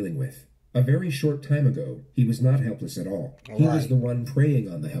actually dealing with. A very short time ago, he was not helpless at all. He was the one preying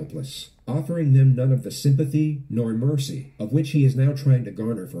on the helpless, offering them none of the sympathy nor mercy of which he is now trying to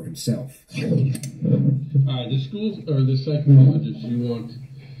garner for himself. Alright, the schools or the psychologists you want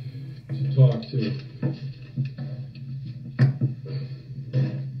to talk to.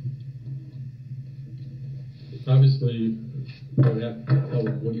 Obviously, you have to tell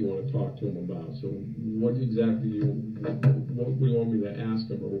them what you want to talk to them about. So, what exactly what do you want me to ask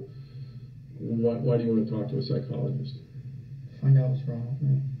them, or why do you want to talk to a psychologist? Find out what's wrong with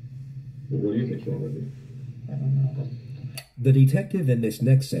me. Well, what do you think's wrong with you? I don't know. The detective in this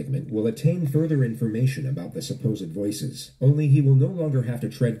next segment will attain further information about the supposed voices, only he will no longer have to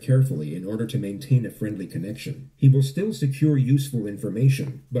tread carefully in order to maintain a friendly connection. He will still secure useful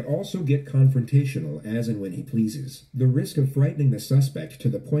information, but also get confrontational as and when he pleases. The risk of frightening the suspect to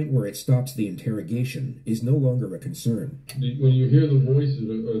the point where it stops the interrogation is no longer a concern. When you hear the voices,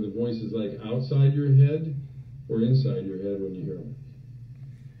 are the voices like outside your head or inside your head when you hear them?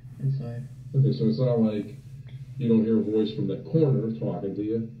 Inside. Okay, so it's not like you don't hear a voice from that corner talking to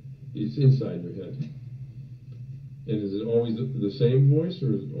you. It's inside your head. And is it always the same voice,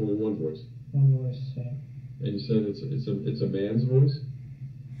 or is it only one voice? One voice, same. And you said it's a man's voice?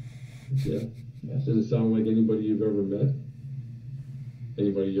 Yeah. Yes. Does it sound like anybody you've ever met?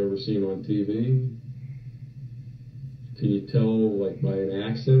 Anybody you ever seen on TV? Can you tell, like, by an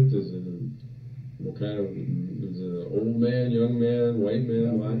accent? Is it what kind of? Is it an old man, young man, white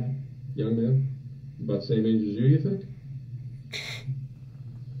man, black? Young man? About the same age as you think?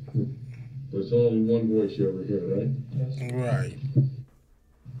 But it's only one voice you ever hear, right? Yes. Right.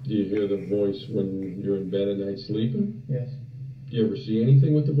 Do you hear the voice when you're in bed at night sleeping? Yes. Do you ever see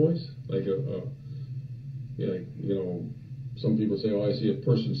anything with the voice? Like some people say, oh, I see a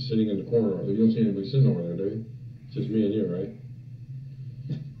person sitting in the corner. You don't see anybody sitting over there, do you? It's just me and you, right?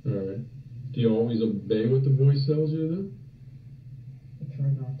 All right. Do you always obey what the voice tells you to do? I try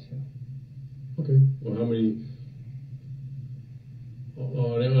not to. Okay. Well, how many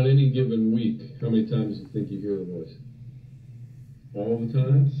On any given week, how many times do you think you hear the voice? All the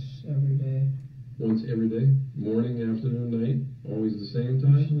time? Once every day. Once every day? Morning, afternoon, night? Always the same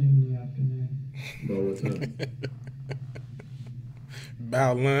time? Usually in the afternoon. About what time?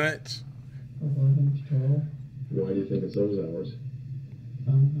 About lunch. 11 to 12. Why do you think it's those hours?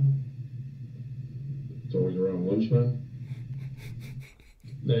 I don't know. It's always around lunchtime?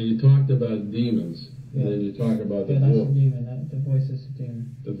 Now, you talked about demons, and then you talk about the Yeah, that's voice. the demon. The voice is the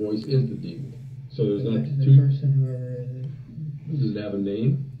demon. The voice is the demon. So there's not The two. person, whoever it is. Does it have a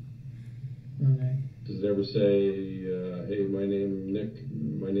name? No name. Does it ever say, hey, my name's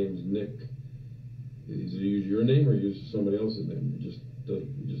Nick? Does it use your name or use somebody else's name? Just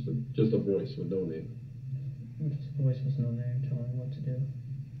a voice with no name. Just a voice with no name telling me what to do.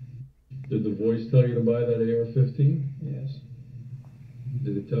 Did the voice tell you to buy that AR-15? Yes.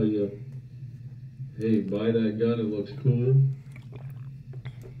 Did it tell you, hey, buy that gun, it looks cool?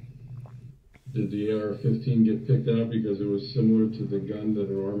 Did the AR-15 get picked out because it was similar to the gun that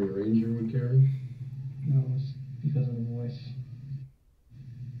an Army Ranger would carry? No, it was because of the voice.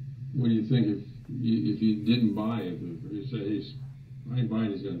 What do you think if you didn't buy it? If you say, hey, I ain't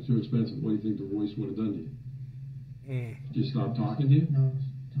buying this gun, it's too expensive, what do you think the voice would have done to you? Just stop talking to you? No, it's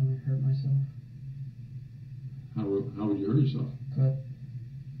telling me to hurt myself. How would you hurt yourself? Cut.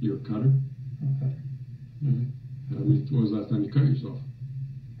 You're a cutter? I'm a cutter. When was the last time you cut yourself?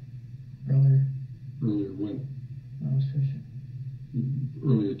 Earlier. Earlier when? I was fishing.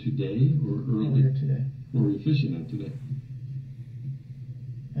 Earlier today or Earlier today. Where were you fishing at today?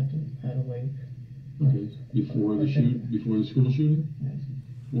 At a lake. Okay. Before the school shooting? Yes.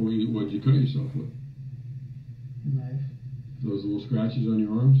 What did you cut yourself with? Knife. Those little scratches on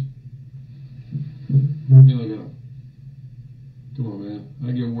your arms? Let me look it up. Come on, man.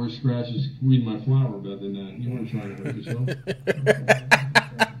 I get worse scratches weeding my flower bed than that. You weren't trying to hurt yourself.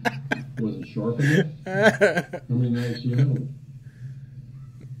 Was it sharp enough? How many knives do you have?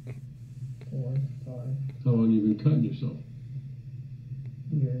 4, 5. How long have you been cutting yourself?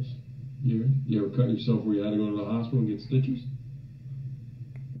 Years. Years? You ever cut yourself where you had to go to the hospital and get stitches?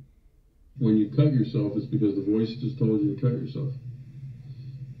 When you cut yourself, it's because the voice just told you to cut yourself.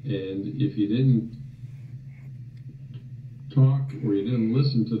 And if you didn't talk or you didn't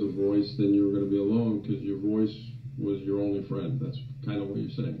listen to the voice, then you were going to be alone because your voice was your only friend. That's kind of what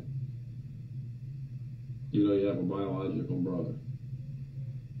you're saying. You know you have a biological brother.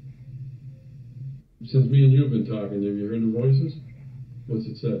 Since me and you have been talking, have you heard the voices? What's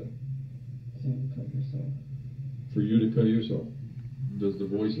it said? Saying cut yourself. For you to cut yourself. Does the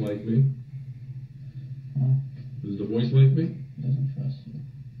voice like me? Huh? Does the voice like me? Doesn't trust you.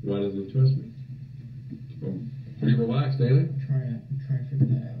 Why doesn't he trust me? I'm pretty relaxed, ain't I? I'm trying to figure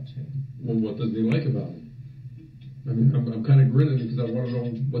that out too. Well, what doesn't he like about me? I mean, I'm kind of grinning because I want to know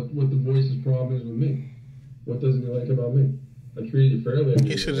what the voice's problem is with me. What doesn't he like about me? I treated you fairly.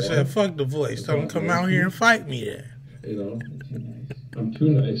 You should have said, fuck the voice. Don't come out here and fight me there. You know? You're too nice. I'm too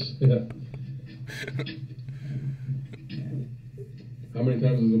nice. Yeah. How many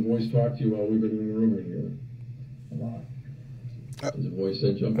times has the voice talked to you while we've been in the room together? A lot. Has the voice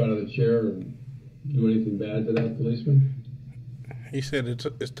said jump out of the chair and do anything bad to that policeman? He said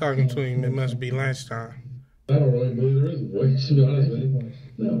it's talking to him. It must be lunchtime. I don't really believe there is a voice, to be honest with you.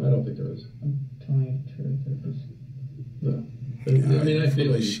 No, I don't think there is. I'm telling you the truth. No. I mean, I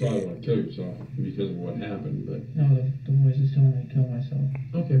feel like you probably want to kill yourself because of what happened, but... No, the voice is telling me to kill myself.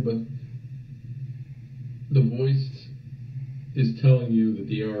 Okay, but the voice is telling you that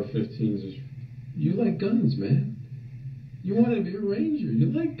the AR-15s is... You like guns, man. You want to be a ranger.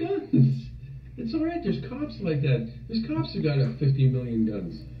 You like guns. It's all right. There's cops like that. There's cops who got 50 million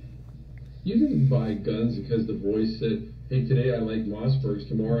guns. You didn't buy guns because the voice said, hey, today I like Mossbergs,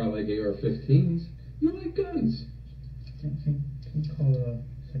 tomorrow I like AR-15s. You like guns. Can you call a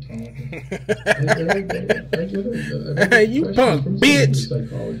psychologist? You punk bitch.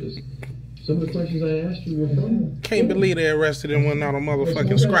 Psychologist. Some of the questions I asked you were fun. Can't believe they arrested him when not a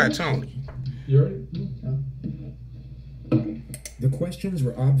motherfucking scratch on him. You ready? The questions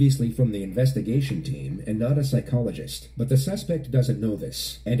were obviously from the investigation team and not a psychologist, but the suspect doesn't know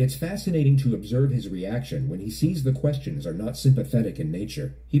this, and it's fascinating to observe his reaction when he sees the questions are not sympathetic in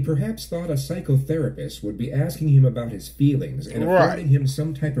nature. He perhaps thought a psychotherapist would be asking him about his feelings and affording him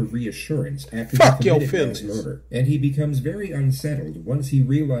some type of reassurance after he committed mass murder, and he becomes very unsettled once he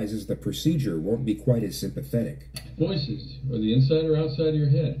realizes the procedure won't be quite as sympathetic. Voices. Are the inside or outside of your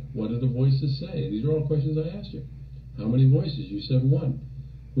head? What do the voices say? These are all questions I asked you. How many voices? You said one.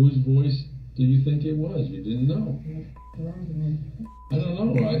 Whose voice do you think it was? You didn't know. Wrong to me. I don't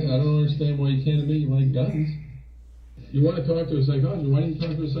know. I don't understand why you can't admit you like guns. You want to talk to a psychologist? Why didn't you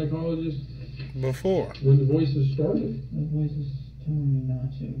talk to a psychologist before? when the voices started? The voices telling me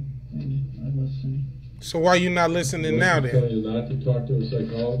not to, and I listen. So why you not listening now then? Tell you not to talk to a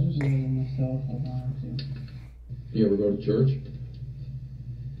psychologist? Myself, I wanted to. You ever go to church?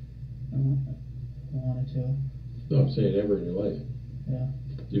 I wanted to. No, I'm saying ever in your life. Yeah.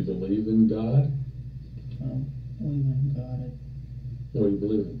 Do you believe in God? I don't believe in God. What do you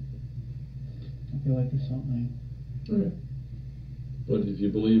believe in? I feel like there's something. Okay. But if you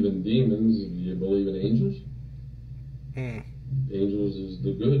believe in demons, do you believe in angels? Angels is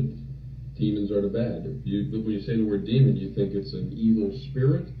the good. Demons are the bad. When you say the word demon, you think it's an evil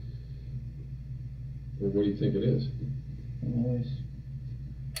spirit? Or what do you think it is? A voice.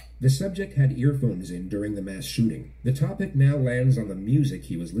 The subject had earphones in during the mass shooting. The topic now lands on the music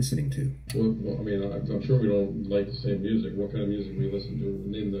he was listening to. Well, I mean, I'm sure we don't like the same music. What kind of music we listen to?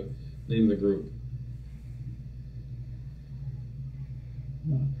 Name the group.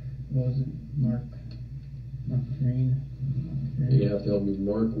 What was it? Mark Green. You have to help me.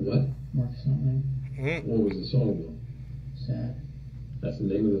 Mark what? Mark something. What was the song though? Sad. That's the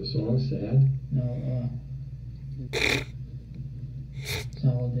name of the song? Sad? No,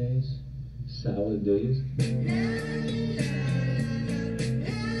 Salad Days. Salad Days?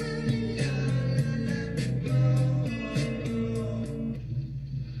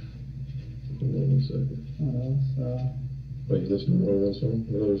 Hold on 1 second. What else? Wait, you listen to more than one song?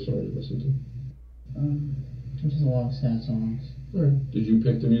 What other song you listen to? Just a lot of sad songs. Alright. Did you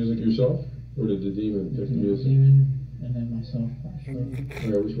pick the music yourself? Or did the demon pick the music? Demon, and then myself, actually.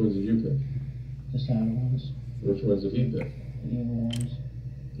 Alright, which ones did you pick? The sad ones. Which ones did he pick? The evil ones.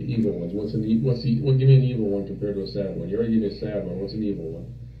 The evil ones. Give me an evil one compared to a sad one. You already gave me a sad one. What's an evil one?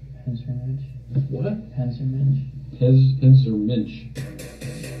 Hensmerminch. What? Hensmerminch. Hensmerminch.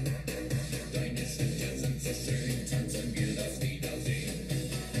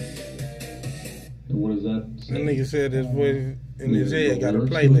 And what is that? That nigga said his voice in his head got a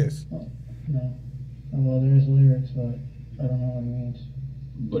playlist. No. Well, there is lyrics, but I don't know what it means.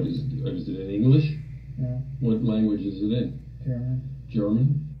 But is it in English? No. What language is it in? German.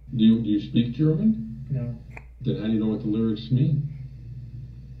 German? Do you speak German? No. Then how do you know what the lyrics mean?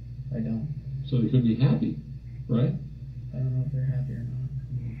 I don't. So they could be happy, right? I don't know if they're happy or not.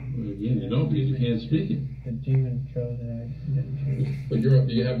 Well, again, you don't because you can't speak it. The demon chose that I didn't choose. But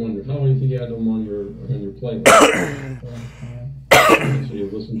you have one. How many do you have them on your playlist? So you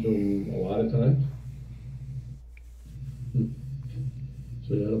listen to them a lot of times?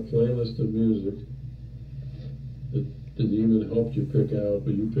 So you had a playlist of music that the demon helped you pick out,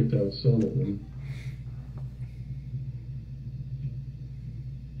 but you picked out some of them.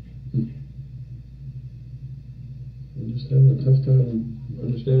 I'm just having a tough time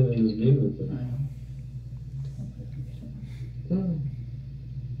understanding this demon thing.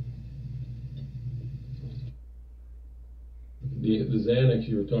 The Xanax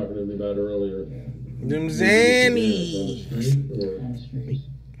you were talking to me about earlier. Them Xannies. On the street?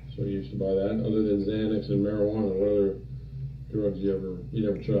 So you used to buy that? Other than Xanax and marijuana, what other drugs you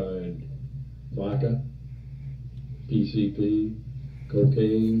never tried? Vodka? PCP?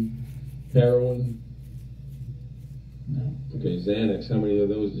 Cocaine? Heroin? No. Okay, Xanax, how many of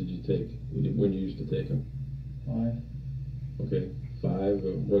those did you take when you used to take them? 5. Okay, 5.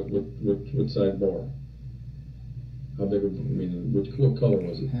 What size bar? How big? What color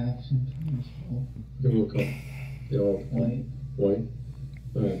was it? Half sometimes full. Okay, what color? They all White. White.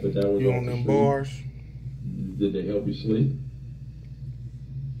 All right, but that was You on them bars? Did they help you sleep?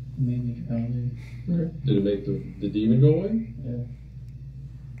 Made me drowsy. Okay. Did it make the demon go away? Yeah.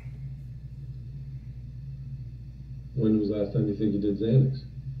 When was the last time you think you did Xanax?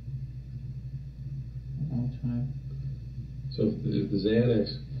 A long time. So if the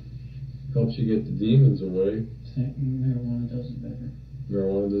Xanax helps you get the demons away, Marijuana does it better.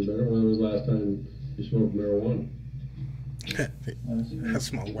 marijuana does better. When was the last time you smoked marijuana? I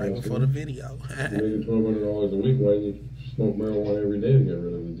smoked right before the video. You're making $1,200 a week. Why didn't you smoke marijuana every day to get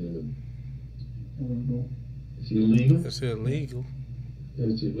rid of the demon? Illegal. It's illegal? It's illegal.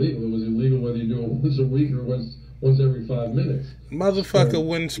 It's illegal. It was illegal whether you do it once a week or once every 5 minutes. Motherfucker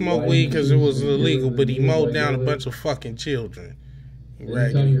wouldn't smoke weed because it was illegal, but he mowed down a bunch of fucking children.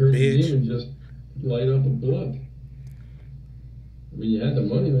 Anytime you heard the Bitch. demon, just light up a blunt. I mean, you had the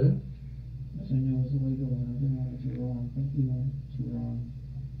money, man. Because I knew it was illegal and I didn't want to do wrong. But you know, it's wrong.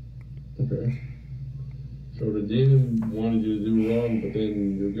 Okay. So the demon wanted you to do wrong, but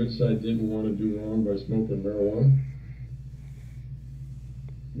then your good side didn't want to do wrong by smoking marijuana?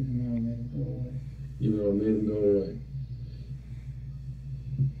 Even though I made it go away. Even though it made him go away.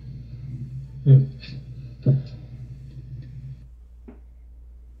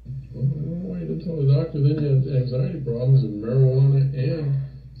 Well, I don't know why you didn't tell the doctor then you had anxiety problems and marijuana and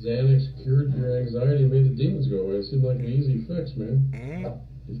Xanax cured your anxiety and made the demons go away. It seemed like an easy fix, man.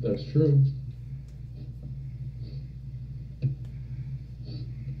 If that's true.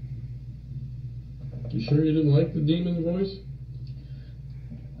 You sure you didn't like the demon's voice?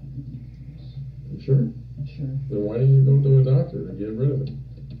 You sure? I'm sure. Then why didn't you go to a doctor and get rid of it?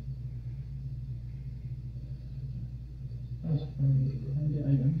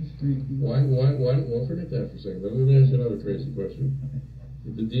 I'm just crazy. Why, well, forget that for a second. Let me ask you another crazy question.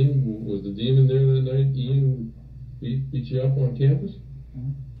 Was the demon there that night Ian beat you up on campus?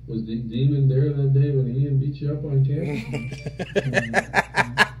 Was the demon there that day when Ian beat you up on campus?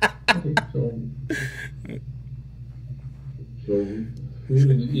 Okay, so who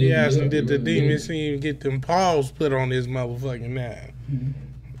did Ian Yes, beat up? did the demon seem to get them paws put on his motherfucking neck?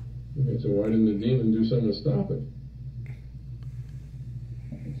 Okay, so why didn't the demon do something to stop it?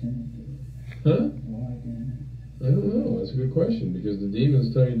 Huh? I don't know. That's a good question because the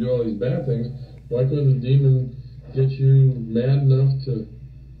demon's telling you to do all these bad things. Why couldn't the demon get you mad enough to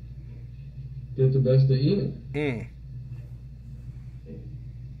get the best of Ian? I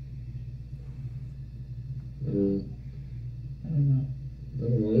don't know. I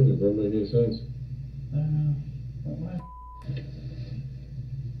don't know either. It doesn't make any sense. I don't know. Why?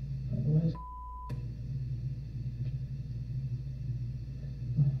 I don't know.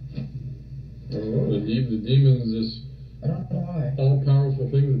 The demon's this I don't know why. all-powerful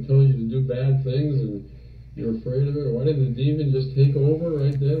thing that tells you to do bad things and you're afraid of it. Or why didn't the demon just take over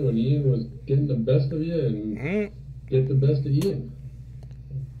right then when Ian was getting the best of you and get the best of Ian?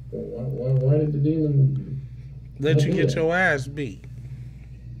 Why did the demon let you get your ass beat?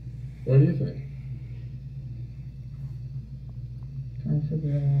 What do you think? Trying to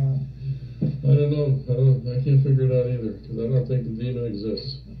figure it out. I don't know. I can't figure it out either because I don't think the demon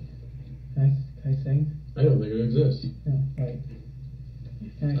exists. Can I sing? I don't think it exists. No, like.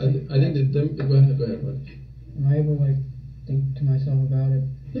 I think that them. Go ahead, bud. Am I able to like think to myself about it?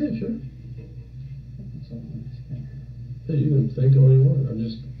 Yeah, sure. That's all I'm asking. Hey, you can think all you want. No,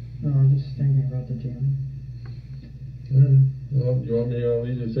 I'm just thinking about the demon. Alright. Well, you want me to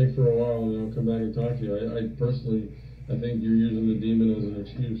leave you to think for a while and I'll come back and talk to you. I personally, I think you're using the demon as an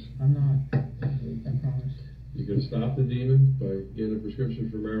excuse. I'm not. I promise. You could stop the demon by getting a prescription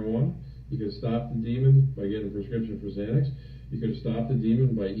for marijuana. You could stop the demon by getting a prescription for Xanax. You could have stopped the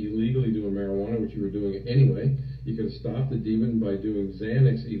demon by illegally doing marijuana, which you were doing anyway. You could have stopped the demon by doing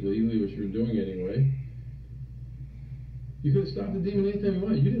Xanax illegally, which you were doing anyway. You could have stopped the demon anytime you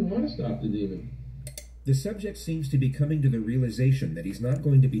wanted. You didn't want to stop the demon. The subject seems to be coming to the realization that he's not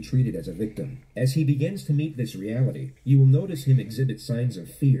going to be treated as a victim. As he begins to meet this reality, you will notice him exhibit signs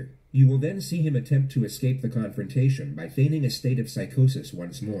of fear. You will then see him attempt to escape the confrontation by feigning a state of psychosis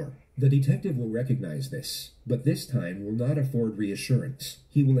once more. The detective will recognize this, but this time will not afford reassurance.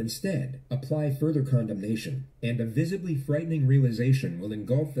 He will instead apply further condemnation, and a visibly frightening realization will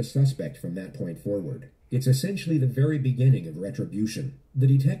engulf the suspect from that point forward. It's essentially the very beginning of retribution. The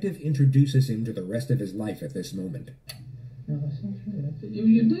detective introduces him to the rest of his life at this moment. No, that's not true.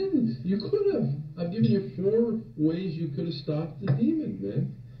 You didn't. You could have. I've given you 4 ways you could have stopped the demon,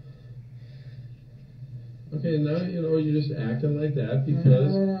 man. Okay, now you're just acting like that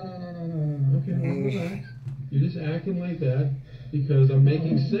because... No. Okay, well, relax. You're just acting like that because I'm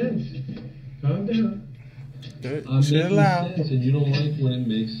making sense. Calm down. I'm Chill making out. sense, and you don't like when it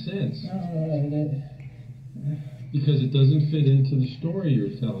makes sense. No. Because it doesn't fit into the story you're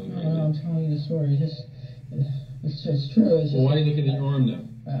telling right No, now. I'm telling you the story. It's just true. It's just, Well, why are you looking at your arm now?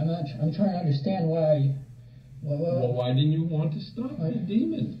 I'm trying to understand why. Well, why didn't you want to stop the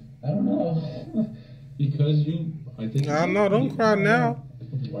demon? I don't know. Because I think... I know, don't cry now.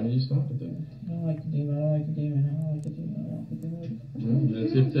 Why did you stop it then? I don't like the demon. I don't like the demon.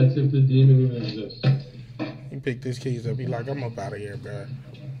 That's if the demon even exists. He picked his keys up. He like, I'm up out of here, bro.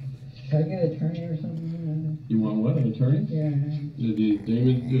 Can I get an attorney or something? You want what? An attorney? Yeah. Did the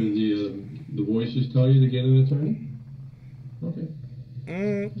demon, the voice just tell you to get an attorney? Okay.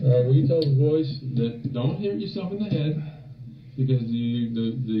 Will you tell the voice that don't hit yourself in the head because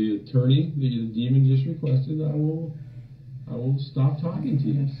the attorney, the demon just requested, I will stop talking to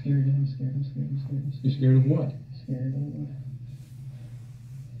you. I'm scared. You're scared of what? Scared of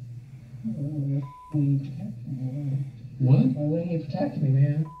What? Why wouldn't he protect me,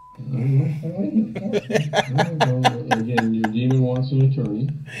 man? Again, your demon wants an attorney.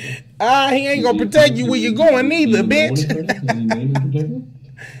 He ain't gonna protect you where you're going neither, bitch.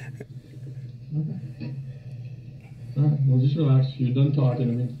 Alright, well just relax. You're done talking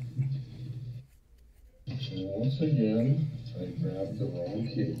to me. Once again, I I grabbed the wrong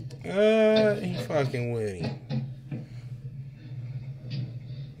key. He fucking with him.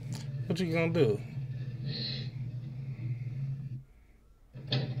 What you gonna do?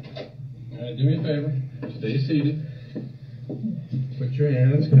 Alright, do me a favor. Stay seated. Put your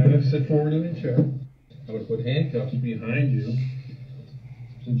hands, kind of sit forward in the chair. I'm going to put handcuffs behind you.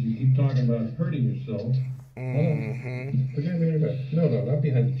 Since you keep talking about hurting yourself. Mm-hmm. Put your hand behind your back. No, not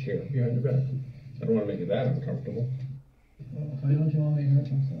behind the chair. Behind your back. I don't want to make it that uncomfortable. Why don't you want me to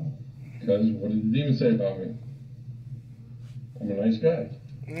hurt myself? Because what did the demon say about me? I'm a nice guy.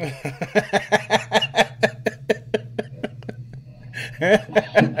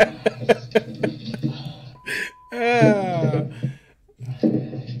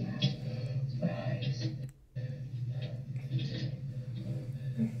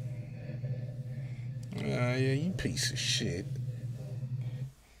 Yeah, you piece of shit.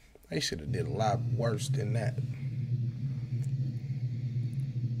 They should have did a lot worse than that.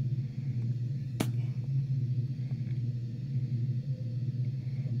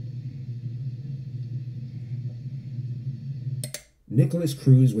 Nicholas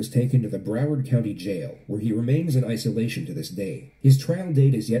Cruz was taken to the Broward County Jail, where he remains in isolation to this day. His trial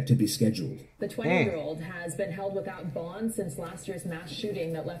date is yet to be scheduled. The 20-year-old has been held without bond since last year's mass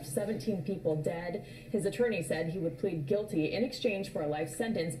shooting that left 17 people dead. His attorney said he would plead guilty in exchange for a life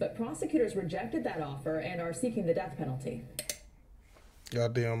sentence, but prosecutors rejected that offer and are seeking the death penalty.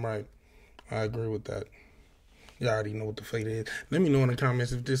 Goddamn right. I agree with that. Y'all already know what the fate is. Let me know in the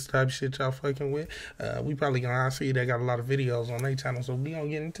comments if this type of shit y'all fucking with. We probably gonna see they got a lot of videos on their channel, so we gonna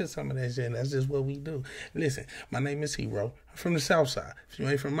get into some of that shit. That's just what we do. Listen, my name is Hero. I'm from the South Side. If you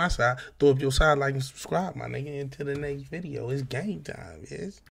ain't from my side, throw up your side, like, and subscribe, my nigga. Until the next video. It's game time, yes.